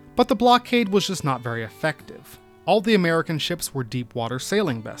 But the blockade was just not very effective. All the American ships were deep-water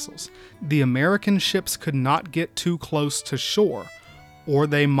sailing vessels. The American ships could not get too close to shore, or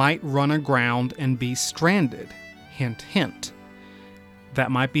they might run aground and be stranded. Hint, hint.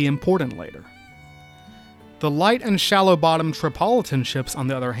 That might be important later. The light and shallow-bottomed Tripolitan ships, on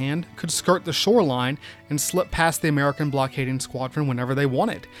the other hand, could skirt the shoreline and slip past the American blockading squadron whenever they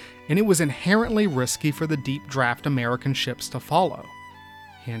wanted, and it was inherently risky for the deep-draft American ships to follow.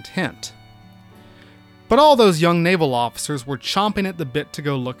 Hint, hint. But all those young naval officers were chomping at the bit to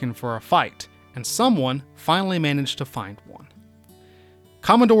go looking for a fight, and someone finally managed to find one.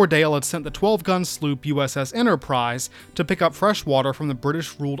 Commodore Dale had sent the 12-gun sloop USS Enterprise to pick up fresh water from the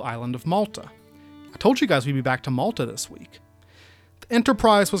British-ruled island of Malta. I told you guys we'd be back to Malta this week. The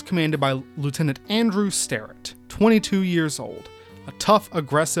Enterprise was commanded by Lieutenant Andrew Sterrett, 22 years old, a tough,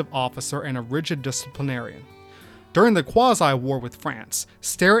 aggressive officer and a rigid disciplinarian. During the quasi-war with France,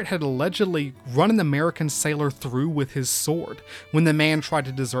 Sterrett had allegedly run an American sailor through with his sword when the man tried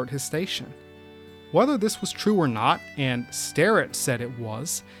to desert his station. Whether this was true or not, and Sterrett said it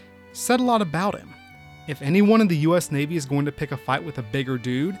was, said a lot about him. If anyone in the US Navy is going to pick a fight with a bigger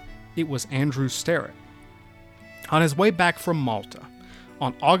dude, it was Andrew Sterrett. On his way back from Malta,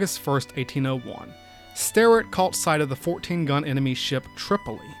 on August 1st, 1801, Sterrett caught sight of the 14-gun enemy ship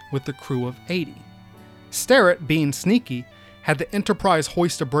Tripoli with a crew of 80. Sterrett, being sneaky, had the Enterprise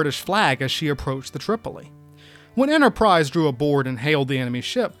hoist a British flag as she approached the Tripoli. When Enterprise drew aboard and hailed the enemy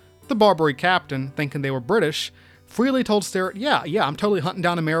ship, the Barbary captain, thinking they were British, freely told Sterrett, yeah, I'm totally hunting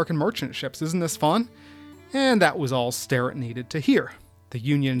down American merchant ships, isn't this fun? And that was all Sterrett needed to hear. The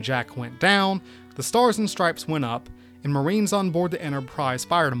Union Jack went down, the Stars and Stripes went up, and Marines on board the Enterprise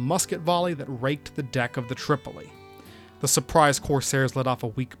fired a musket volley that raked the deck of the Tripoli. The surprised Corsairs let off a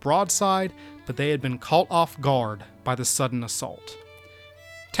weak broadside, but they had been caught off guard by the sudden assault.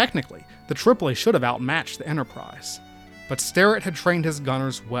 Technically, the Tripoli should have outmatched the Enterprise, but Sterrett had trained his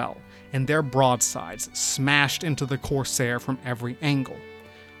gunners well, and their broadsides smashed into the Corsair from every angle.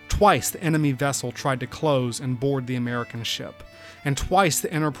 Twice the enemy vessel tried to close and board the American ship, and twice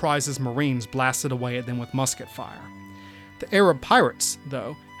the Enterprise's Marines blasted away at them with musket fire. The Arab pirates,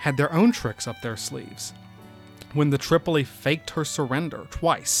 though, had their own tricks up their sleeves. When the Tripoli faked her surrender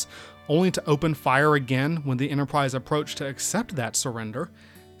twice, only to open fire again when the Enterprise approached to accept that surrender,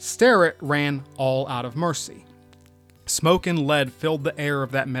 Sterrett ran all out of mercy. Smoke and lead filled the air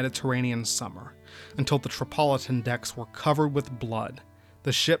of that Mediterranean summer, until the Tripolitan decks were covered with blood,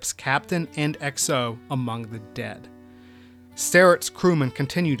 the ship's captain and XO among the dead. Sterrett's crewmen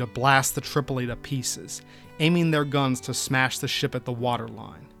continued to blast the Tripoli to pieces, aiming their guns to smash the ship at the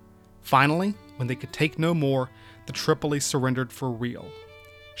waterline. Finally, when they could take no more, the Tripoli surrendered for real.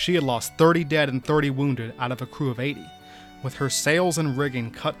 She had lost 30 dead and 30 wounded out of a crew of 80, with her sails and rigging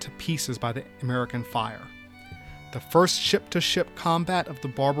cut to pieces by the American fire. The first ship-to-ship combat of the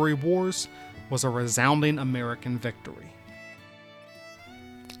Barbary Wars was a resounding American victory.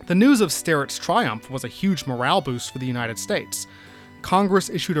 The news of Sterrett's triumph was a huge morale boost for the United States. Congress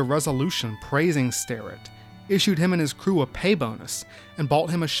issued a resolution praising Sterrett, issued him and his crew a pay bonus, and bought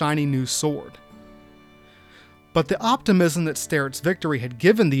him a shiny new sword. But the optimism that Sterrett's victory had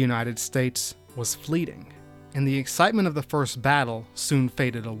given the United States was fleeting, and the excitement of the first battle soon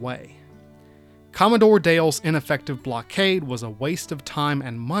faded away. Commodore Dale's ineffective blockade was a waste of time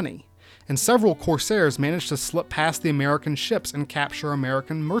and money, and several Corsairs managed to slip past the American ships and capture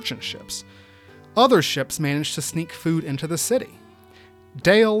American merchant ships. Other ships managed to sneak food into the city.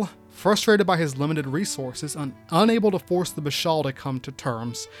 Dale, frustrated by his limited resources and unable to force the Bashaw to come to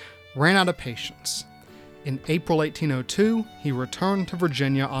terms, ran out of patience. In April 1802, he returned to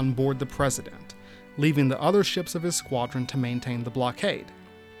Virginia on board the President, leaving the other ships of his squadron to maintain the blockade.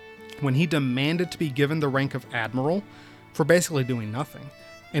 When he demanded to be given the rank of admiral for basically doing nothing,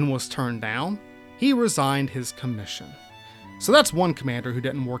 and was turned down, he resigned his commission. So that's one commander who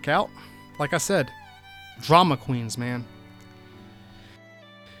didn't work out. Like I said, drama queens, man.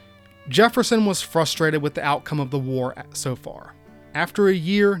 Jefferson was frustrated with the outcome of the war so far. After a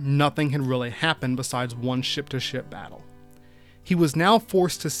year, nothing had really happened besides one ship-to-ship battle. He was now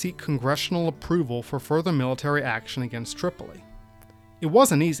forced to seek congressional approval for further military action against Tripoli. It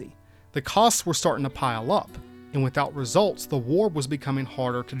wasn't easy. The costs were starting to pile up, and without results, the war was becoming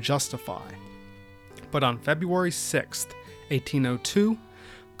harder to justify. But on February 6, 1802,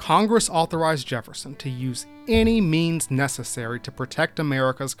 Congress authorized Jefferson to use any means necessary to protect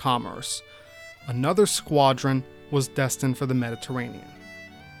America's commerce. Another squadron was destined for the Mediterranean.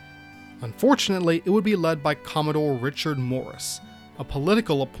 Unfortunately, it would be led by Commodore Richard Morris, a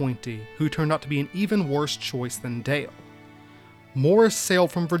political appointee who turned out to be an even worse choice than Dale. Morris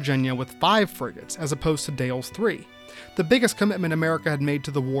sailed from Virginia with 5 frigates as opposed to Dale's 3, the biggest commitment America had made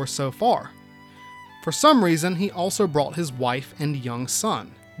to the war so far. For some reason, he also brought his wife and young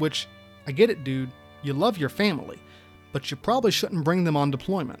son, which, I get it dude, you love your family, but you probably shouldn't bring them on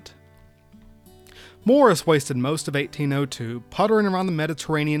deployment. Morris wasted most of 1802 puttering around the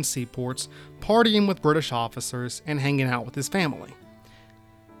Mediterranean seaports, partying with British officers, and hanging out with his family.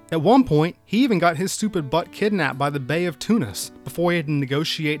 At one point, he even got his stupid butt kidnapped by the Bey of Tunis before he had to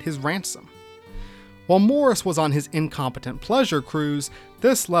negotiate his ransom. While Morris was on his incompetent pleasure cruise,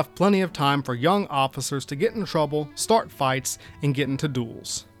 this left plenty of time for young officers to get in trouble, start fights, and get into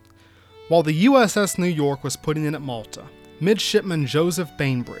duels. While the USS New York was putting in at Malta, Midshipman Joseph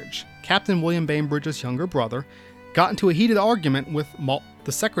Bainbridge, Captain William Bainbridge's younger brother, got into a heated argument with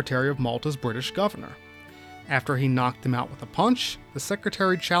the secretary of Malta's British governor. After he knocked him out with a punch, the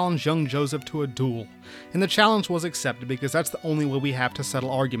secretary challenged young Joseph to a duel, and the challenge was accepted because that's the only way we have to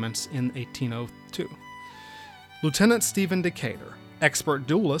settle arguments in 1802. Lieutenant Stephen Decatur, expert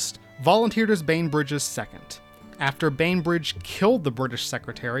duelist, volunteered as Bainbridge's second. After Bainbridge killed the British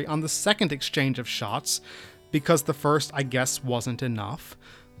secretary on the second exchange of shots, because the first, I guess, wasn't enough,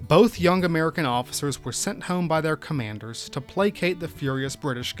 both young American officers were sent home by their commanders to placate the furious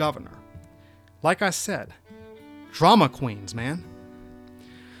British governor. Like I said, drama queens, man.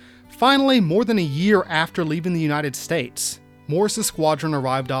 Finally, more than a year after leaving the United States, Morris's squadron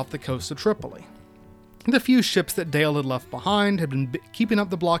arrived off the coast of Tripoli. The few ships that Dale had left behind had been keeping up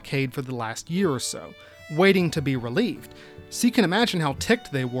the blockade for the last year or so, waiting to be relieved, so you can imagine how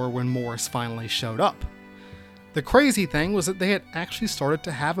ticked they were when Morris finally showed up. The crazy thing was that they had actually started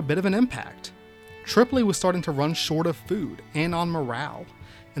to have a bit of an impact. Tripoli was starting to run short of food and on morale,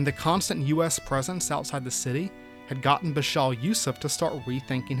 and the constant US presence outside the city had gotten Bashar Yusuf to start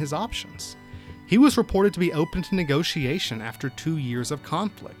rethinking his options. He was reported to be open to negotiation after 2 years of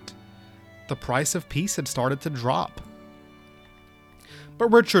conflict. The price of peace had started to drop.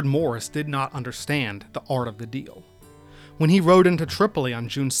 But Richard Morris did not understand the art of the deal. When he rode into Tripoli on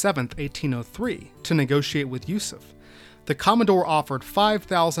June 7, 1803, to negotiate with Yusuf, the Commodore offered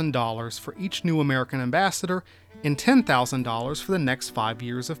 $5,000 for each new American ambassador and $10,000 for the next 5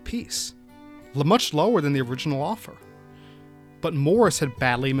 years of peace, much lower than the original offer. But Morris had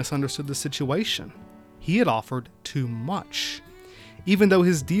badly misunderstood the situation. He had offered too much. Even though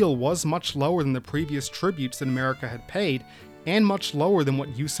his deal was much lower than the previous tributes that America had paid, and much lower than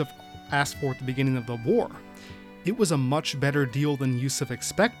what Yusuf asked for at the beginning of the war, it was a much better deal than Yusuf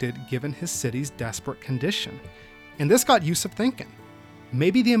expected given his city's desperate condition. And this got Yusuf thinking,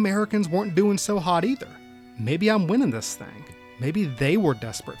 maybe the Americans weren't doing so hot either. Maybe I'm winning this thing. Maybe they were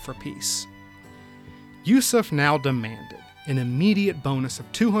desperate for peace. Yusuf now demanded an immediate bonus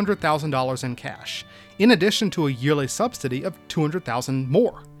of $200,000 in cash, in addition to a yearly subsidy of $200,000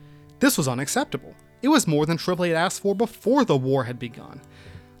 more. This was unacceptable. It was more than Tripoli had asked for before the war had begun.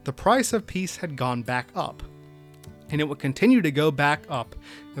 The price of peace had gone back up, and it would continue to go back up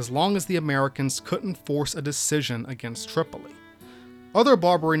as long as the Americans couldn't force a decision against Tripoli. Other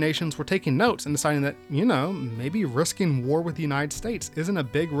Barbary nations were taking notes and deciding that, maybe risking war with the United States isn't a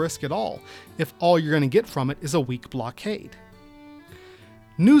big risk at all, if all you're going to get from it is a weak blockade.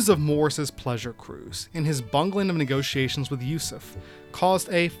 News of Morris's pleasure cruise and his bungling of negotiations with Yusuf caused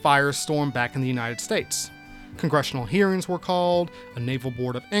a firestorm back in the United States. Congressional hearings were called, a naval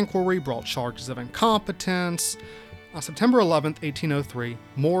board of inquiry brought charges of incompetence. On September 11, 1803,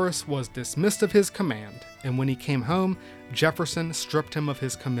 Morris was dismissed of his command, and when he came home, Jefferson stripped him of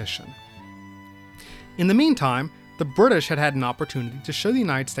his commission. In the meantime, the British had had an opportunity to show the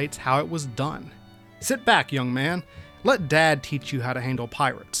United States how it was done. Sit back, young man. Let Dad teach you how to handle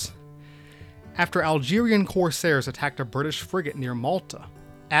pirates. After Algerian corsairs attacked a British frigate near Malta,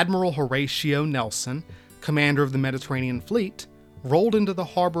 Admiral Horatio Nelson, commander of the Mediterranean Fleet, rolled into the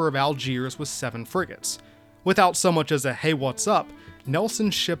harbor of Algiers with 7 frigates. Without so much as a "hey, what's up,"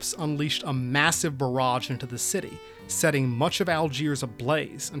 Nelson's ships unleashed a massive barrage into the city, setting much of Algiers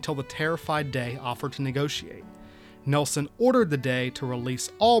ablaze until the terrified Dey offered to negotiate. Nelson ordered the Dey to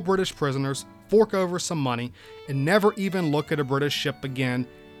release all British prisoners, fork over some money, and never even look at a British ship again,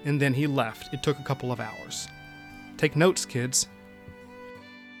 and then he left. It took a couple of hours. Take notes, kids.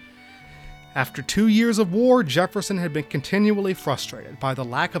 After 2 years of war, Jefferson had been continually frustrated by the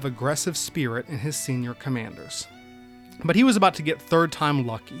lack of aggressive spirit in his senior commanders. But he was about to get third time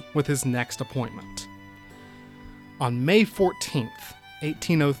lucky with his next appointment. On May 14,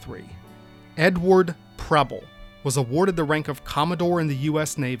 1803, Edward Preble was awarded the rank of Commodore in the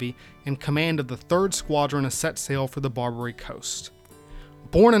U.S. Navy in command of the 3rd Squadron to set sail for the Barbary coast.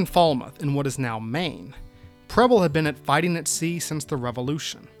 Born in Falmouth in what is now Maine, Preble had been fighting at sea since the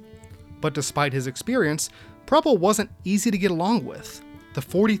Revolution. But despite his experience, Preble wasn't easy to get along with. The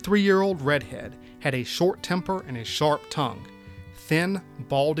 43-year-old redhead had a short temper and a sharp tongue. Thin,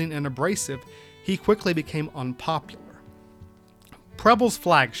 balding, and abrasive, he quickly became unpopular. Preble's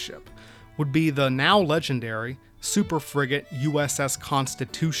flagship would be the now legendary super frigate USS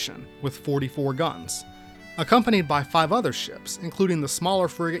Constitution with 44 guns, accompanied by 5 other ships, including the smaller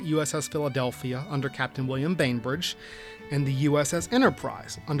frigate USS Philadelphia under Captain William Bainbridge, and the USS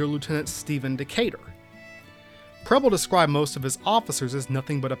Enterprise under Lieutenant Stephen Decatur. Preble described most of his officers as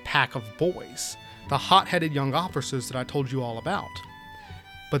nothing but a pack of boys, the hot-headed young officers that I told you all about.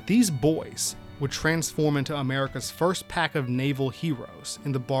 But these boys would transform into America's first pack of naval heroes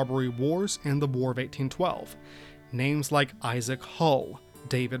in the Barbary Wars and the War of 1812. Names like Isaac Hull,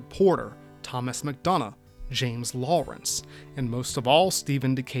 David Porter, Thomas MacDonough, James Lawrence, and most of all,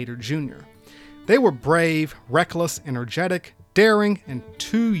 Stephen Decatur Jr. They were brave, reckless, energetic, daring, and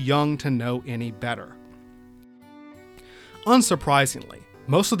too young to know any better. Unsurprisingly,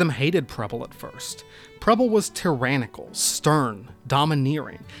 most of them hated Preble at first. Preble was tyrannical, stern,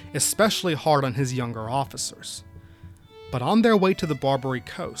 domineering, especially hard on his younger officers. But on their way to the Barbary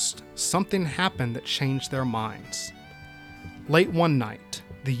coast, something happened that changed their minds. Late one night,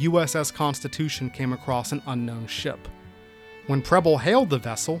 the USS Constitution came across an unknown ship. When Preble hailed the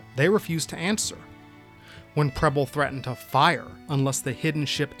vessel, they refused to answer. When Preble threatened to fire unless the hidden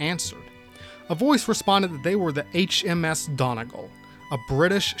ship answered, a voice responded that they were the HMS Donegal, a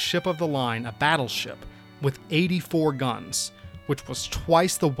British ship of the line, a battleship, with 84 guns, which was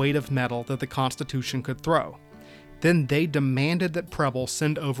twice the weight of metal that the Constitution could throw. Then they demanded that Preble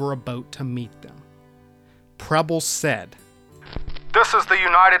send over a boat to meet them. Preble said, "This is the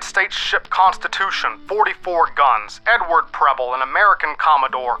United States ship Constitution, 44 guns, Edward Preble, an American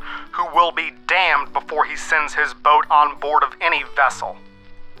Commodore, who will be damned before he sends his boat on board of any vessel."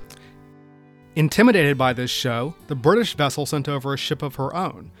 Intimidated by this show, the British vessel sent over a ship of her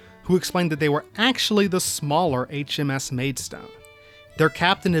own, who explained that they were actually the smaller HMS Maidstone. Their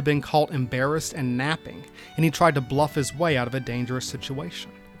captain had been caught embarrassed and napping, and he tried to bluff his way out of a dangerous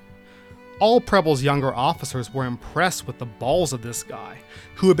situation. All Preble's younger officers were impressed with the balls of this guy,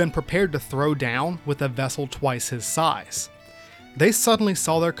 who had been prepared to throw down with a vessel twice his size. They suddenly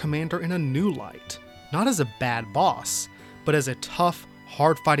saw their commander in a new light, not as a bad boss, but as a tough,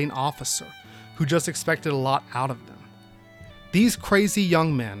 hard-fighting officer who just expected a lot out of them. These crazy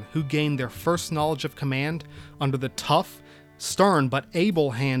young men who gained their first knowledge of command under the tough, stern but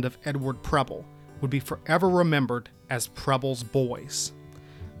able hand of Edward Preble would be forever remembered as Preble's boys.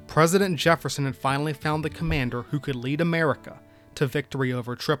 President Jefferson had finally found the commander who could lead America to victory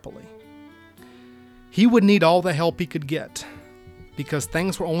over Tripoli. He would need all the help he could get, because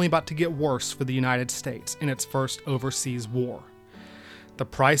things were only about to get worse for the United States in its first overseas war. The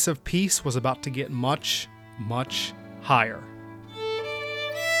price of peace was about to get much, much higher.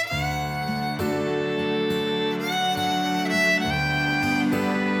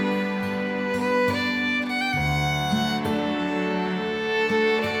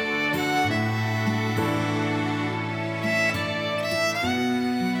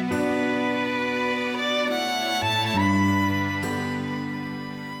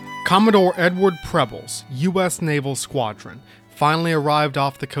 Commodore Edward Preble's U.S. Naval Squadron finally arrived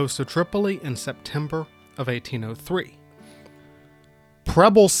off the coast of Tripoli in September of 1803.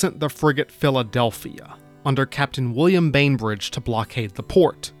 Preble sent the frigate Philadelphia under Captain William Bainbridge to blockade the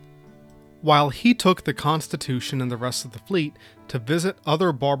port, while he took the Constitution and the rest of the fleet to visit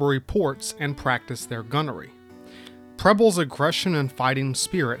other Barbary ports and practice their gunnery. Preble's aggression and fighting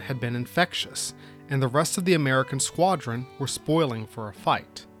spirit had been infectious, and the rest of the American squadron were spoiling for a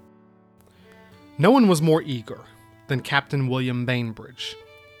fight. No one was more eager than Captain William Bainbridge.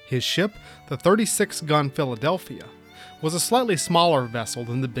 His ship, the 36-gun Philadelphia, was a slightly smaller vessel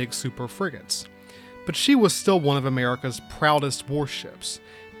than the big super frigates, but she was still one of America's proudest warships,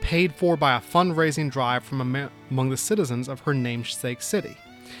 paid for by a fundraising drive from among the citizens of her namesake city,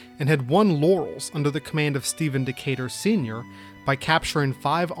 and had won laurels under the command of Stephen Decatur Sr. by capturing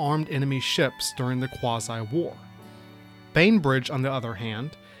 5 armed enemy ships during the Quasi-War. Bainbridge, on the other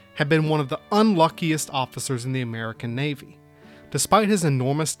hand, had been one of the unluckiest officers in the American Navy. Despite his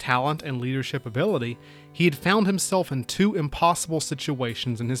enormous talent and leadership ability, he had found himself in 2 impossible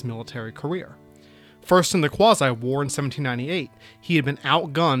situations in his military career. First, in the Quasi-War in 1798, he had been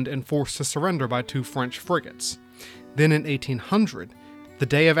outgunned and forced to surrender by 2 French frigates. Then in 1800, the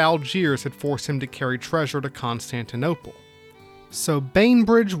Day of Algiers had forced him to carry treasure to Constantinople. So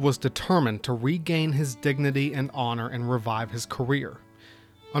Bainbridge was determined to regain his dignity and honor and revive his career.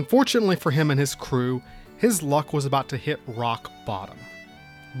 Unfortunately for him and his crew, his luck was about to hit rock bottom.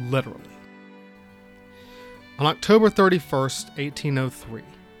 Literally. On October 31st, 1803,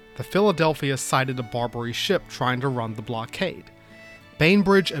 the Philadelphia sighted a Barbary ship trying to run the blockade.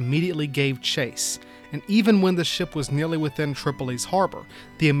 Bainbridge immediately gave chase, and even when the ship was nearly within Tripoli's harbor,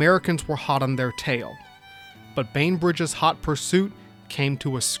 the Americans were hot on their tail. But Bainbridge's hot pursuit came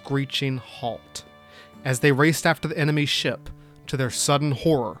to a screeching halt. As they raced after the enemy ship, to their sudden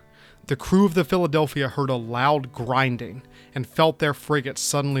horror, the crew of the Philadelphia heard a loud grinding and felt their frigate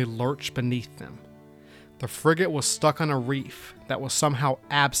suddenly lurch beneath them. The frigate was stuck on a reef that was somehow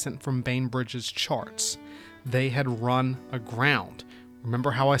absent from Bainbridge's charts. They had run aground.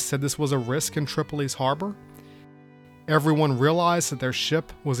 Remember how I said this was a risk in Tripoli's harbor? Everyone realized that their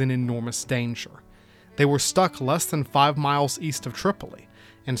ship was in enormous danger. They were stuck less than 5 miles east of Tripoli,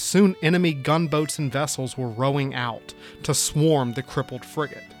 and soon enemy gunboats and vessels were rowing out to swarm the crippled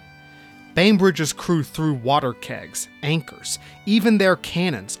frigate. Bainbridge's crew threw water kegs, anchors, even their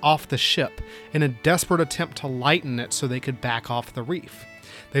cannons off the ship in a desperate attempt to lighten it so they could back off the reef.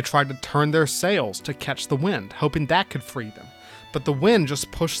 They tried to turn their sails to catch the wind, hoping that could free them, but the wind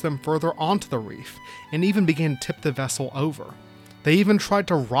just pushed them further onto the reef and even began to tip the vessel over. They even tried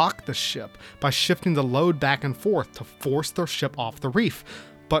to rock the ship by shifting the load back and forth to force their ship off the reef,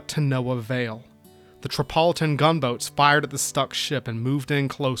 but to no avail. The Tripolitan gunboats fired at the stuck ship and moved in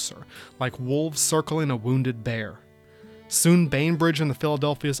closer, like wolves circling a wounded bear. Soon Bainbridge and the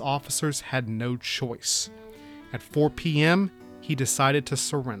Philadelphia's officers had no choice. At 4 p.m., he decided to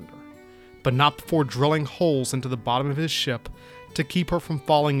surrender, but not before drilling holes into the bottom of his ship to keep her from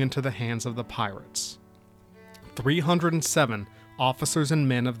falling into the hands of the pirates. 307 officers and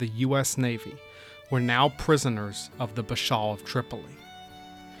men of the U.S. Navy were now prisoners of the Basha of Tripoli.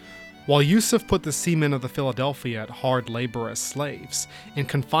 While Yusuf put the seamen of the Philadelphia at hard labor as slaves, and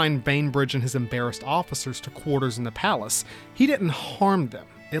confined Bainbridge and his embarrassed officers to quarters in the palace, he didn't harm them,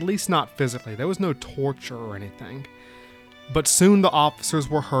 at least not physically. There was no torture or anything. But soon the officers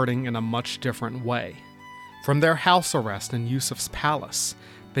were hurting in a much different way. From their house arrest in Yusuf's palace,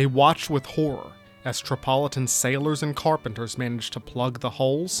 they watched with horror as Tripolitan sailors and carpenters managed to plug the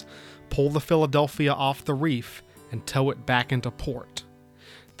holes, pull the Philadelphia off the reef, and tow it back into port.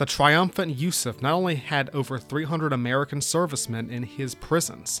 The triumphant Yusuf not only had over 300 American servicemen in his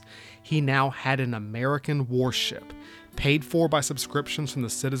prisons, he now had an American warship, paid for by subscriptions from the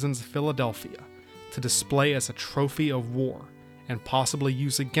citizens of Philadelphia, to display as a trophy of war and possibly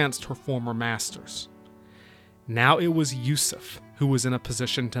use against her former masters. Now it was Yusuf who was in a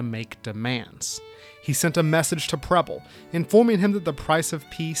position to make demands. He sent a message to Preble, informing him that the price of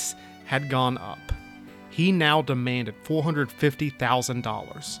peace had gone up. He now demanded $450,000,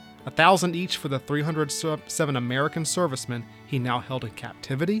 $1,000 each for the 307 American servicemen he now held in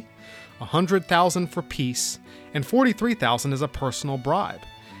captivity, $100,000 for peace, and $43,000 as a personal bribe.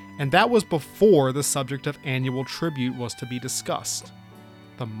 And that was before the subject of annual tribute was to be discussed.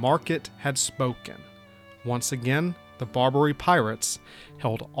 The market had spoken. Once again, the Barbary pirates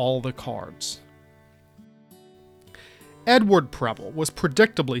held all the cards. Edward Preble was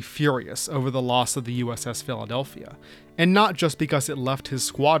predictably furious over the loss of the USS Philadelphia, and not just because it left his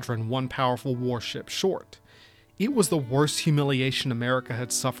squadron one powerful warship short. It was the worst humiliation America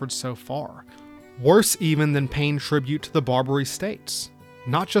had suffered so far, worse even than paying tribute to the Barbary states.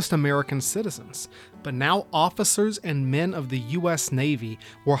 Not just American citizens, but now officers and men of the U.S. Navy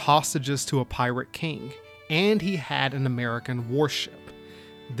were hostages to a pirate king, and he had an American warship.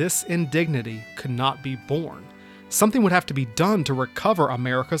 This indignity could not be borne. Something would have to be done to recover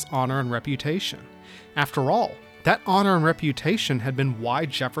America's honor and reputation. After all, that honor and reputation had been why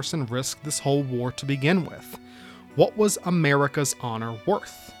Jefferson risked this whole war to begin with. What was America's honor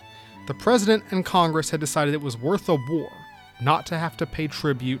worth? The President and Congress had decided it was worth a war, not to have to pay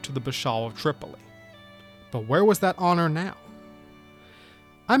tribute to the Basha of Tripoli. But where was that honor now?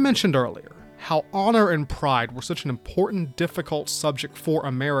 I mentioned earlier how honor and pride were such an important, difficult subject for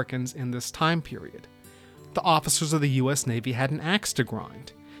Americans in this time period. The officers of the U.S. Navy had an axe to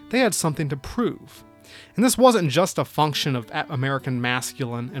grind. They had something to prove. And this wasn't just a function of American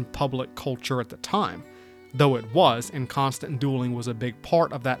masculine and public culture at the time, though it was, and constant dueling was a big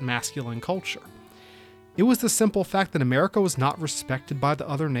part of that masculine culture. It was the simple fact that America was not respected by the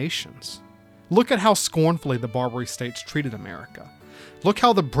other nations. Look at how scornfully the Barbary states treated America. Look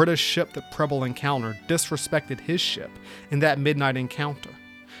how the British ship that Preble encountered disrespected his ship in that midnight encounter.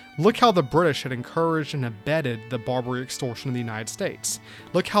 Look how the British had encouraged and abetted the Barbary extortion of the United States.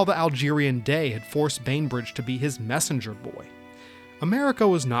 Look how the Algerian Dey had forced Bainbridge to be his messenger boy. America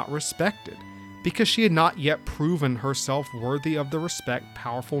was not respected because she had not yet proven herself worthy of the respect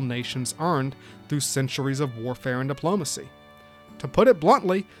powerful nations earned through centuries of warfare and diplomacy. To put it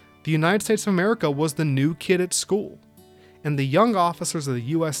bluntly, the United States of America was the new kid at school, and the young officers of the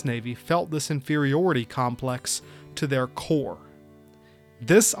U.S. Navy felt this inferiority complex to their core.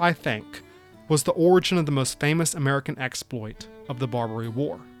 This, I think, was the origin of the most famous American exploit of the Barbary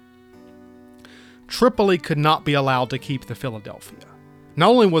War. Tripoli could not be allowed to keep the Philadelphia. Not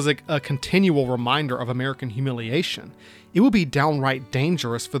only was it a continual reminder of American humiliation, it would be downright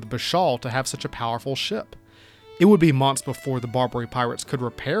dangerous for the Basha to have such a powerful ship. It would be months before the Barbary pirates could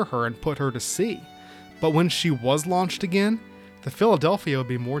repair her and put her to sea. But when she was launched again, the Philadelphia would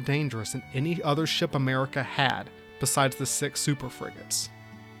be more dangerous than any other ship America had besides the 6 super frigates.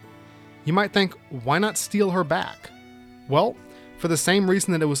 You might think, why not steal her back? Well, for the same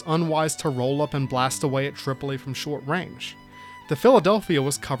reason that it was unwise to roll up and blast away at Tripoli from short range. The Philadelphia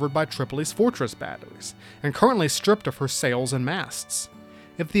was covered by Tripoli's fortress batteries, and currently stripped of her sails and masts.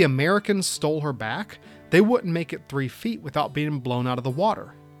 If the Americans stole her back, they wouldn't make it 3 feet without being blown out of the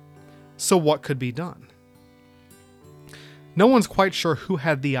water. So what could be done? No one's quite sure who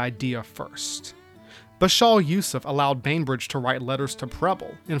had the idea first. Bashar Yusuf allowed Bainbridge to write letters to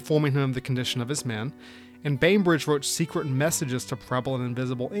Preble, informing him of the condition of his men, and Bainbridge wrote secret messages to Preble in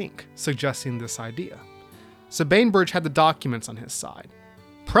invisible ink, suggesting this idea. So Bainbridge had the documents on his side.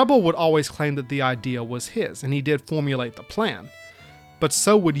 Preble would always claim that the idea was his, and he did formulate the plan. But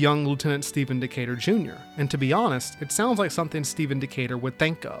so would young Lieutenant Stephen Decatur Jr., and to be honest, it sounds like something Stephen Decatur would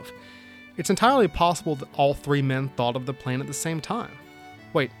think of. It's entirely possible that all 3 men thought of the plan at the same time.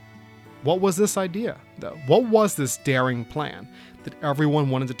 Wait, what was this idea, though? What was this daring plan that everyone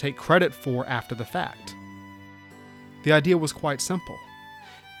wanted to take credit for after the fact? The idea was quite simple.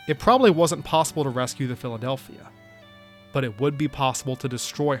 It probably wasn't possible to rescue the Philadelphia, but it would be possible to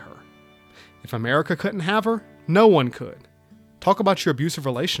destroy her. If America couldn't have her, no one could. Talk about your abusive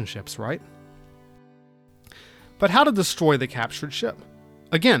relationships, right? But how to destroy the captured ship?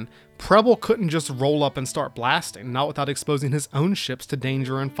 Again, Preble couldn't just roll up and start blasting, not without exposing his own ships to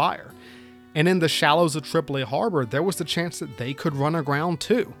danger and fire. And in the shallows of Tripoli harbor, there was the chance that they could run aground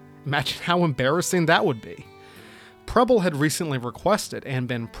too. Imagine how embarrassing that would be. Preble had recently requested and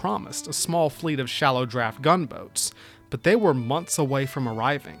been promised a small fleet of shallow draft gunboats, but they were months away from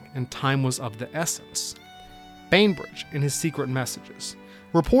arriving, and time was of the essence. Bainbridge, in his secret messages,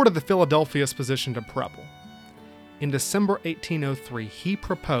 reported the Philadelphia's position to Preble. In December 1803, he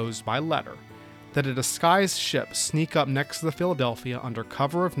proposed by letter that a disguised ship sneak up next to the Philadelphia under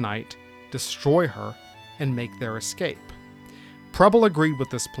cover of night, destroy her, and make their escape. Preble agreed with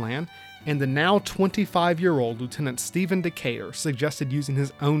this plan, and the now 25-year-old Lieutenant Stephen Decatur suggested using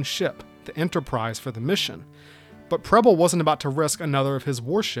his own ship, the Enterprise, for the mission, but Preble wasn't about to risk another of his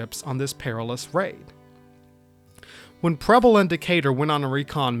warships on this perilous raid. When Preble and Decatur went on a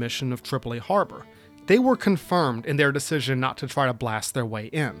recon mission of Tripoli harbor, they were confirmed in their decision not to try to blast their way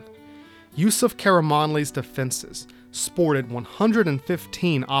in. Yusuf Karamanli's defenses sported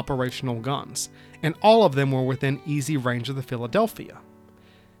 115 operational guns, and all of them were within easy range of the Philadelphia.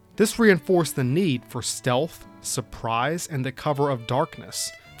 This reinforced the need for stealth, surprise, and the cover of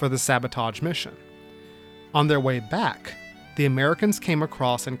darkness for the sabotage mission. On their way back, the Americans came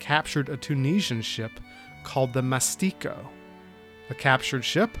across and captured a Tunisian ship called the Mastico. A captured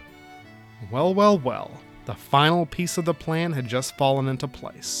ship? Well, well, well, the final piece of the plan had just fallen into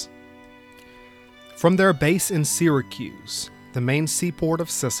place. From their base in Syracuse, the main seaport of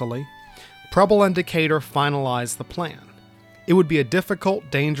Sicily, Preble and Decatur finalized the plan. It would be a difficult,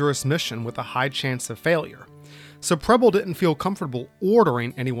 dangerous mission with a high chance of failure, so Preble didn't feel comfortable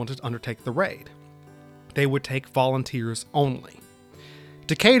ordering anyone to undertake the raid. They would take volunteers only.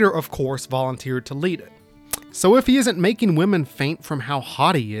 Decatur, of course, volunteered to lead it. So if he isn't making women faint from how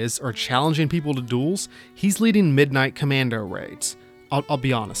hot he is or challenging people to duels, he's leading midnight commando raids. I'll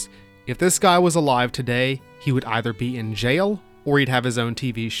be honest, if this guy was alive today, he would either be in jail or he'd have his own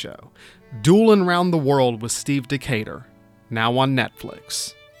TV show. Dueling Around the World with Steve Decatur, now on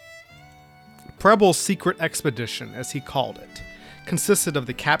Netflix. Preble's secret expedition, as he called it, consisted of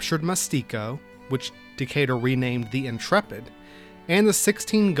the captured Mastico, which Decatur renamed the Intrepid, and the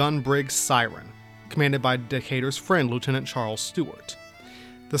 16-gun brig Siren, commanded by Decatur's friend Lieutenant Charles Stewart.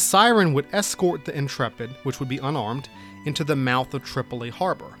 The Siren would escort the Intrepid, which would be unarmed, into the mouth of Tripoli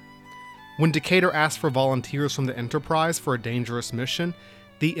harbor. When Decatur asked for volunteers from the Enterprise for a dangerous mission,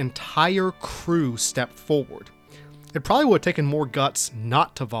 the entire crew stepped forward. It probably would have taken more guts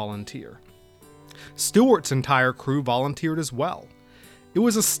not to volunteer. Stewart's entire crew volunteered as well. It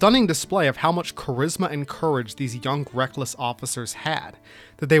was a stunning display of how much charisma and courage these young, reckless officers had,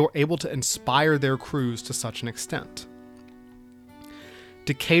 that they were able to inspire their crews to such an extent.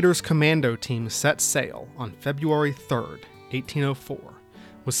 Decatur's commando team set sail on February 3rd, 1804,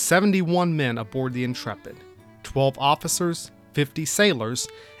 with 71 men aboard the Intrepid, 12 officers, 50 sailors,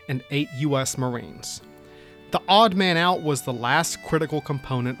 and 8 U.S. Marines. The odd man out was the last critical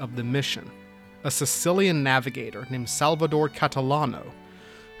component of the mission, a Sicilian navigator named Salvador Catalano,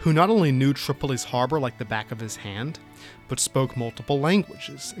 who not only knew Tripoli's harbor like the back of his hand, but spoke multiple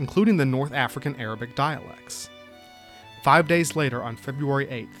languages, including the North African Arabic dialects. 5 days later, on February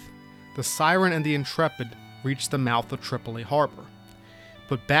 8th, the Siren and the Intrepid reached the mouth of Tripoli harbor.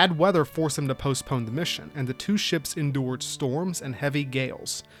 But bad weather forced them to postpone the mission, and the two ships endured storms and heavy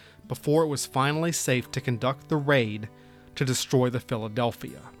gales before it was finally safe to conduct the raid to destroy the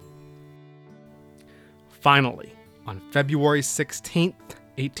Philadelphia. Finally, on February 16th,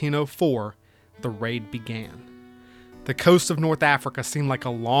 1804, the raid began. The The coast of North Africa seemed like a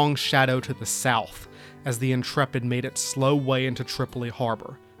long shadow to the south as the Intrepid made its slow way into Tripoli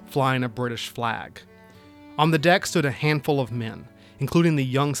harbor, flying a British flag. On the deck stood a handful of men, including the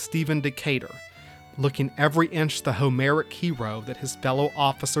young Stephen Decatur, looking every inch the Homeric hero that his fellow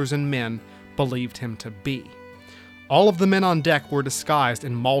officers and men believed him to be. All of the men on deck were disguised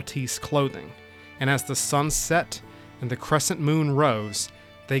in Maltese clothing, and as the sun set and the crescent moon rose,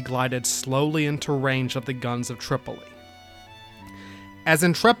 they glided slowly into range of the guns of Tripoli. As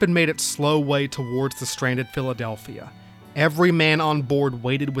Intrepid made its slow way towards the stranded Philadelphia, every man on board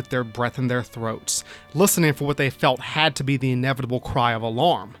waited with their breath in their throats, listening for what they felt had to be the inevitable cry of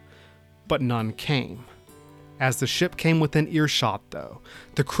alarm. But none came. As the ship came within earshot, though,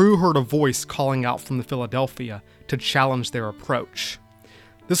 the crew heard a voice calling out from the Philadelphia to challenge their approach.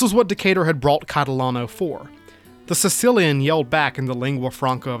 This was what Decatur had brought Catalano for. The Sicilian yelled back in the lingua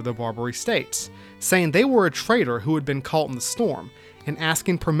franca of the Barbary States, saying they were a traitor who had been caught in the storm, and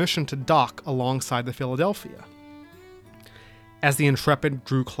asking permission to dock alongside the Philadelphia. As the Intrepid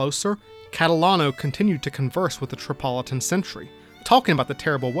drew closer, Catalano continued to converse with the Tripolitan sentry, talking about the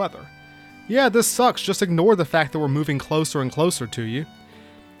terrible weather. "Yeah, this sucks, just ignore the fact that we're moving closer and closer to you."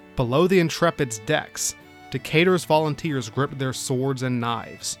 Below the Intrepid's decks, Decatur's volunteers gripped their swords and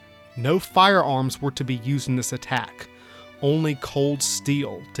knives. No firearms were to be used in this attack, only cold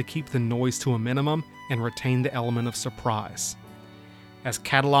steel to keep the noise to a minimum and retain the element of surprise. As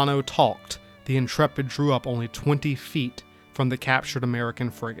Catalano talked, the Intrepid drew up only 20 feet from the captured American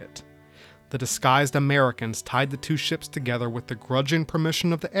frigate. The disguised Americans tied the two ships together with the grudging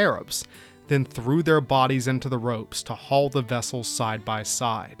permission of the Arabs, then threw their bodies into the ropes to haul the vessels side by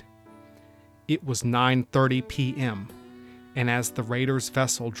side. It was 9:30 p.m., and as the raiders'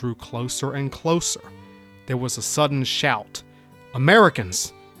 vessel drew closer and closer, there was a sudden shout,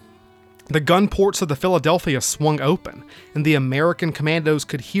 "Americans!" The gun ports of the Philadelphia swung open, and the American commandos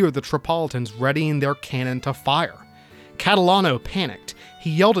could hear the Tripolitans readying their cannon to fire. Catalano panicked.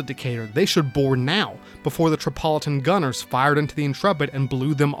 He yelled at Decatur they should board now, before the Tripolitan gunners fired into the Intrepid and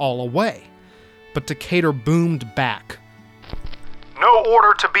blew them all away. But Decatur boomed back, "No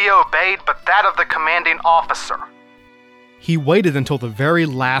order to be obeyed but that of the commanding officer." He waited until the very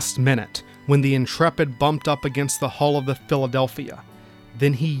last minute, when the Intrepid bumped up against the hull of the Philadelphia.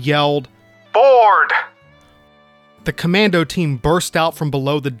 Then he yelled, "Board!" The commando team burst out from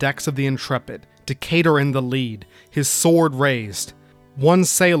below the decks of the Intrepid, Decatur in the lead, his sword raised. One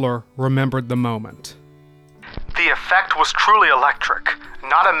sailor remembered the moment. "The effect was truly electric.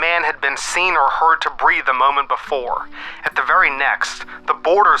 Not a man had been seen or heard to breathe the moment before. At the very next, the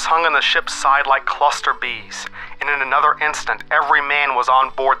boarders hung on the ship's side like cluster bees, and in another instant every man was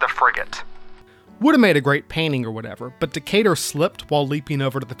on board the frigate." Would have made a great painting or whatever, but Decatur slipped while leaping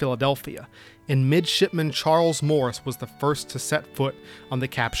over to the Philadelphia, and Midshipman Charles Morris was the first to set foot on the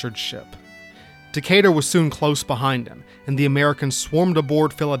captured ship. Decatur was soon close behind him, and the Americans swarmed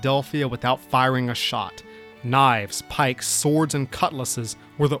aboard Philadelphia without firing a shot. Knives, pikes, swords, and cutlasses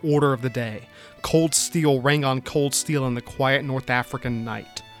were the order of the day. Cold steel rang on cold steel in the quiet North African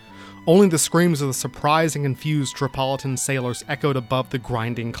night. Only the screams of the surprised and confused Tripolitan sailors echoed above the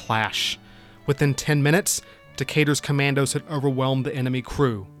grinding clash. Within 10 minutes, Decatur's commandos had overwhelmed the enemy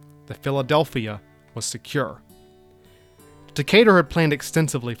crew. The Philadelphia was secure. Decatur had planned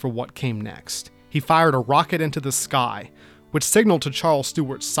extensively for what came next. He fired a rocket into the sky, which signaled to Charles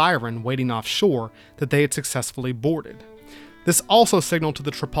Stewart's siren waiting offshore that they had successfully boarded. This also signaled to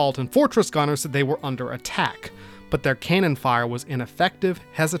the Tripolitan fortress gunners that they were under attack, but their cannon fire was ineffective,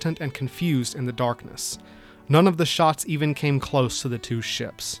 hesitant, and confused in the darkness. None of the shots even came close to the two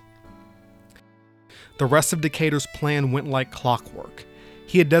ships. The rest of Decatur's plan went like clockwork.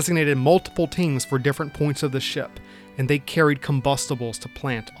 He had designated multiple teams for different points of the ship, and they carried combustibles to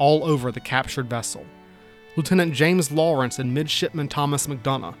plant all over the captured vessel. Lieutenant James Lawrence and Midshipman Thomas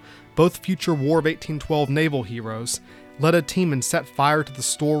McDonough, both future War of 1812 naval heroes, led a team and set fire to the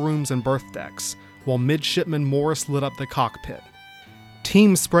storerooms and berth decks, while Midshipman Morris lit up the cockpit.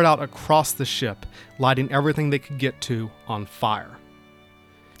 Teams spread out across the ship, lighting everything they could get to on fire.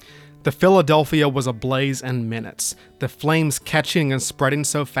 The Philadelphia was ablaze in minutes, the flames catching and spreading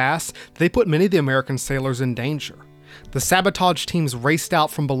so fast they put many of the American sailors in danger. The sabotage teams raced out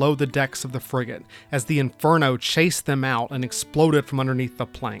from below the decks of the frigate as the inferno chased them out and exploded from underneath the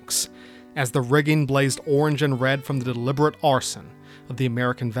planks, as the rigging blazed orange and red from the deliberate arson of the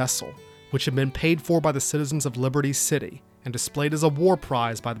American vessel, which had been paid for by the citizens of Liberty City and displayed as a war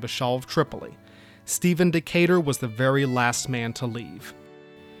prize by the Bashaw of Tripoli. Stephen Decatur was the very last man to leave.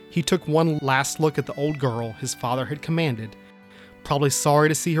 He took one last look at the old girl his father had commanded, probably sorry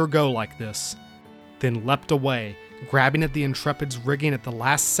to see her go like this, then leapt away, grabbing at the Intrepid's rigging at the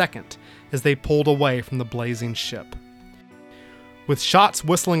last second as they pulled away from the blazing ship. With shots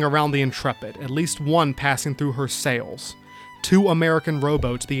whistling around the Intrepid, at least one passing through her sails, 2 American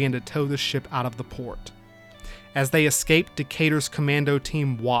rowboats began to tow the ship out of the port. As they escaped, Decatur's commando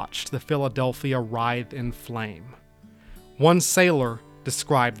team watched the Philadelphia writhe in flame. One sailor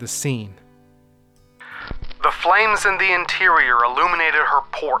described the scene. The flames in the interior illuminated her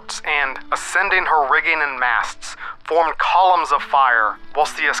ports and, ascending her rigging and masts, formed columns of fire,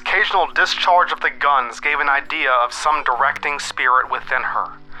 whilst the occasional discharge of the guns gave an idea of some directing spirit within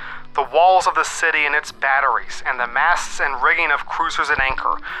her. The walls of the city and its batteries, and the masts and rigging of cruisers at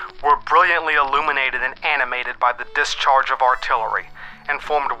anchor, were brilliantly illuminated and animated by the discharge of artillery, and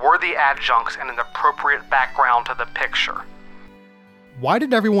formed worthy adjuncts and an appropriate background to the picture. Why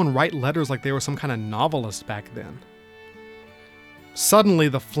did everyone write letters like they were some kind of novelist back then? Suddenly,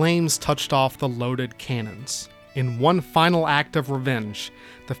 the flames touched off the loaded cannons. In one final act of revenge,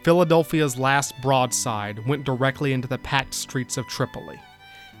 the Philadelphia's last broadside went directly into the packed streets of Tripoli.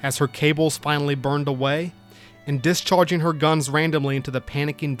 As her cables finally burned away, and discharging her guns randomly into the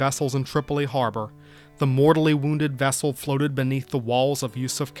panicking vessels in Tripoli harbor, the mortally wounded vessel floated beneath the walls of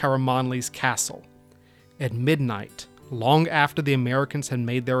Yusuf Karamanli's castle. At midnight, long after the Americans had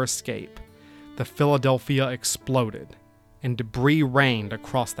made their escape, the Philadelphia exploded, and debris rained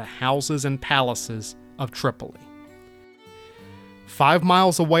across the houses and palaces of Tripoli. 5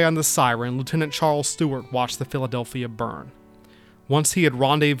 miles away on the Siren, Lieutenant Charles Stewart watched the Philadelphia burn. Once he had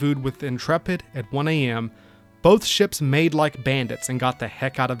rendezvoused with the Intrepid at 1 a.m., both ships made like bandits and got the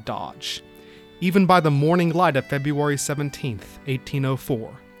heck out of Dodge. Even by the morning light of February 17,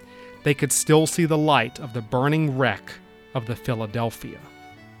 1804, they could still see the light of the burning wreck of the Philadelphia.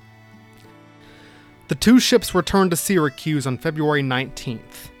 The 2 ships returned to Syracuse on February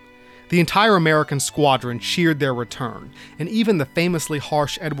 19th. The entire American squadron cheered their return, and even the famously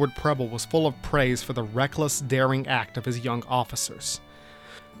harsh Edward Preble was full of praise for the reckless, daring act of his young officers.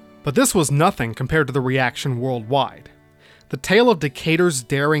 But this was nothing compared to the reaction worldwide. The tale of Decatur's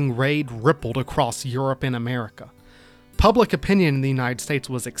daring raid rippled across Europe and America. Public opinion in the United States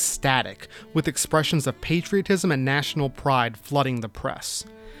was ecstatic, with expressions of patriotism and national pride flooding the press.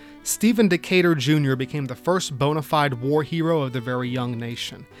 Stephen Decatur Jr. became the first bona fide war hero of the very young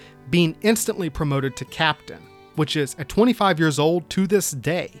nation, being instantly promoted to captain, which is, at 25 years old to this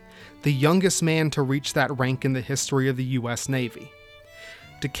day, the youngest man to reach that rank in the history of the U.S. Navy.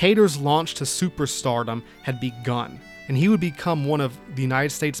 Decatur's launch to superstardom had begun, and he would become one of the United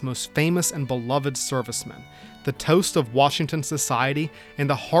States' most famous and beloved servicemen, the toast of Washington society, and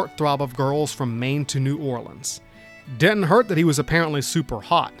the heartthrob of girls from Maine to New Orleans. Didn't hurt that he was apparently super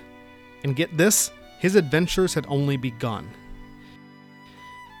hot. And get this, his adventures had only begun.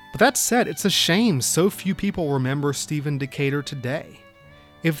 But that said, it's a shame so few people remember Stephen Decatur today.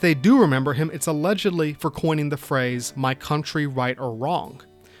 If they do remember him, it's allegedly for coining the phrase, "my country, right or wrong."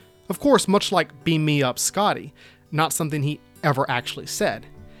 Of course, much like "beam me up, Scotty," not something he ever actually said.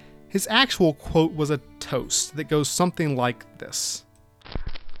 His actual quote was a toast that goes something like this.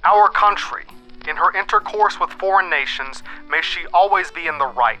 Our country, in her intercourse with foreign nations, may she always be in the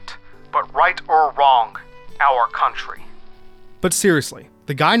right, but right or wrong, our country. But seriously,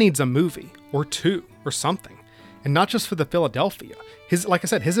 the guy needs a movie, or 2, or something. And not just for the Philadelphia. Like I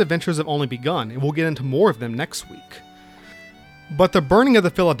said, his adventures have only begun, and we'll get into more of them next week. But the burning of the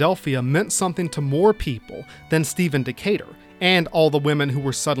Philadelphia meant something to more people than Stephen Decatur, and all the women who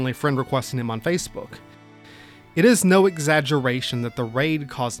were suddenly friend requesting him on Facebook. It is no exaggeration that the raid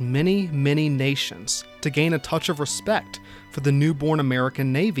caused many, many nations to gain a touch of respect for the newborn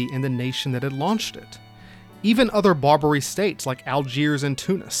American Navy and the nation that had launched it. Even other Barbary states like Algiers and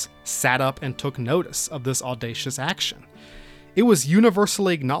Tunis sat up and took notice of this audacious action. It was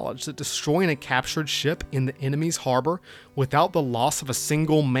universally acknowledged that destroying a captured ship in the enemy's harbor without the loss of a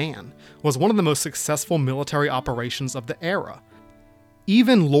single man was one of the most successful military operations of the era.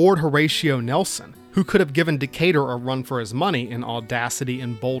 Even Lord Horatio Nelson, who could have given Decatur a run for his money in audacity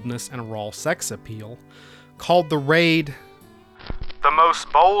and boldness and raw sex appeal, called the raid the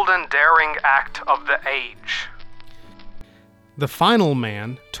most bold and daring act of the age. The final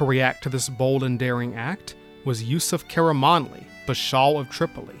man to react to this bold and daring act was Yusuf Karamanli, Bashaw of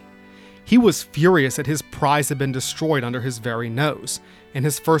Tripoli. He was furious that his prize had been destroyed under his very nose, and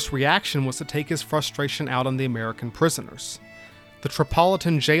his first reaction was to take his frustration out on the American prisoners. The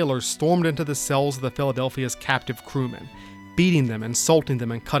Tripolitan jailers stormed into the cells of the Philadelphia's captive crewmen, beating them, insulting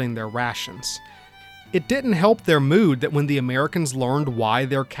them, and cutting their rations. It didn't help their mood that when the Americans learned why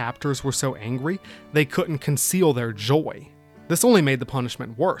their captors were so angry, they couldn't conceal their joy. This only made the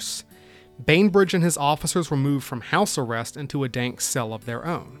punishment worse. Bainbridge and his officers were moved from house arrest into a dank cell of their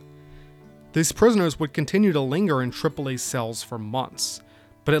own. These prisoners would continue to linger in Tripoli's cells for months,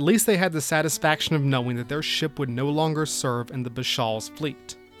 but at least they had the satisfaction of knowing that their ship would no longer serve in the Bashal's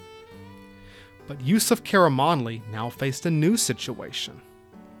fleet. But Yusuf Karamanli now faced a new situation.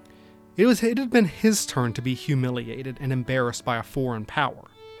 It had been his turn to be humiliated and embarrassed by a foreign power.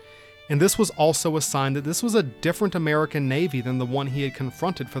 And this was also a sign that this was a different American Navy than the one he had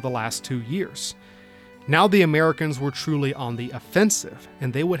confronted for the last 2 years. Now the Americans were truly on the offensive,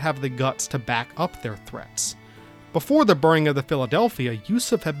 and they would have the guts to back up their threats. Before the burning of the Philadelphia,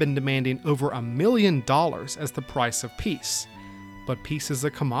 Yusuf had been demanding over $1 million as the price of peace. But peace is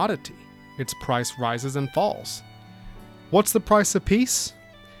a commodity. Its price rises and falls. What's the price of peace?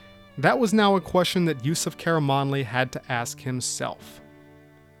 That was now a question that Yusuf Karamanli had to ask himself.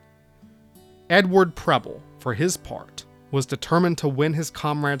 Edward Preble, for his part, was determined to win his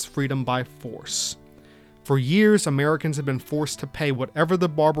comrades' freedom by force. For years, Americans had been forced to pay whatever the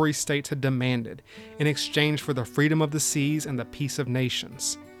Barbary states had demanded in exchange for the freedom of the seas and the peace of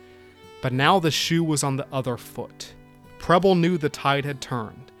nations. But now the shoe was on the other foot. Preble knew the tide had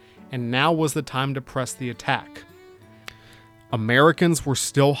turned, and now was the time to press the attack. Americans were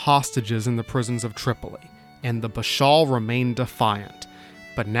still hostages in the prisons of Tripoli, and the Bashal remained defiant.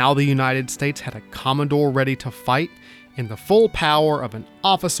 But now the United States had a commodore ready to fight, in the full power of an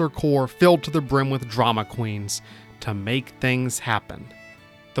officer corps filled to the brim with drama queens to make things happen.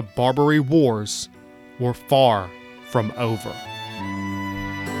 The Barbary Wars were far from over.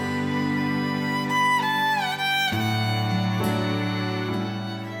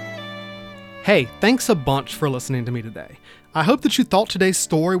 Hey, thanks a bunch for listening to me today. I hope that you thought today's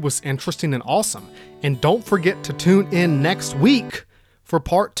story was interesting and awesome, and don't forget to tune in next week for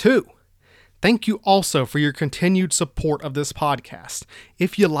part 2. Thank you also for your continued support of this podcast.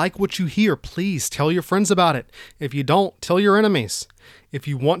 If you like what you hear, please tell your friends about it. If you don't, tell your enemies. If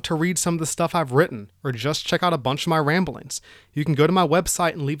you want to read some of the stuff I've written, or just check out a bunch of my ramblings, you can go to my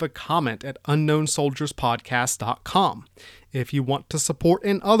website and leave a comment at unknownsoldierspodcast.com. If you want to support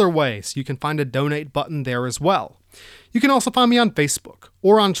in other ways, you can find a donate button there as well. You can also find me on Facebook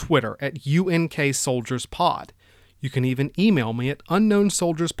or on Twitter at UNKSoldiersPod. You can even email me at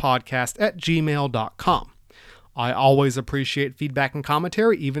unknownsoldierspodcast@gmail.com. I always appreciate feedback and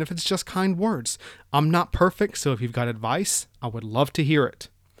commentary, even if it's just kind words. I'm not perfect, so if you've got advice, I would love to hear it.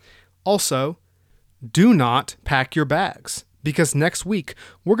 Also, do not pack your bags, because next week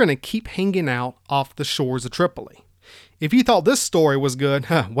we're going to keep hanging out off the shores of Tripoli. If you thought this story was good,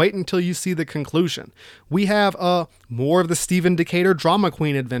 wait until you see the conclusion. We have more of the Stephen Decatur drama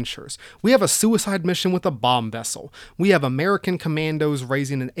queen adventures. We have a suicide mission with a bomb vessel. We have American commandos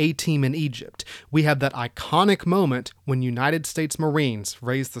raising an A-team in Egypt. We have that iconic moment when United States Marines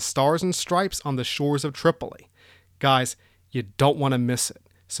raised the stars and stripes on the shores of Tripoli. Guys, you don't want to miss it.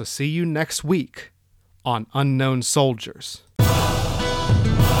 So see you next week on Unknown Soldiers.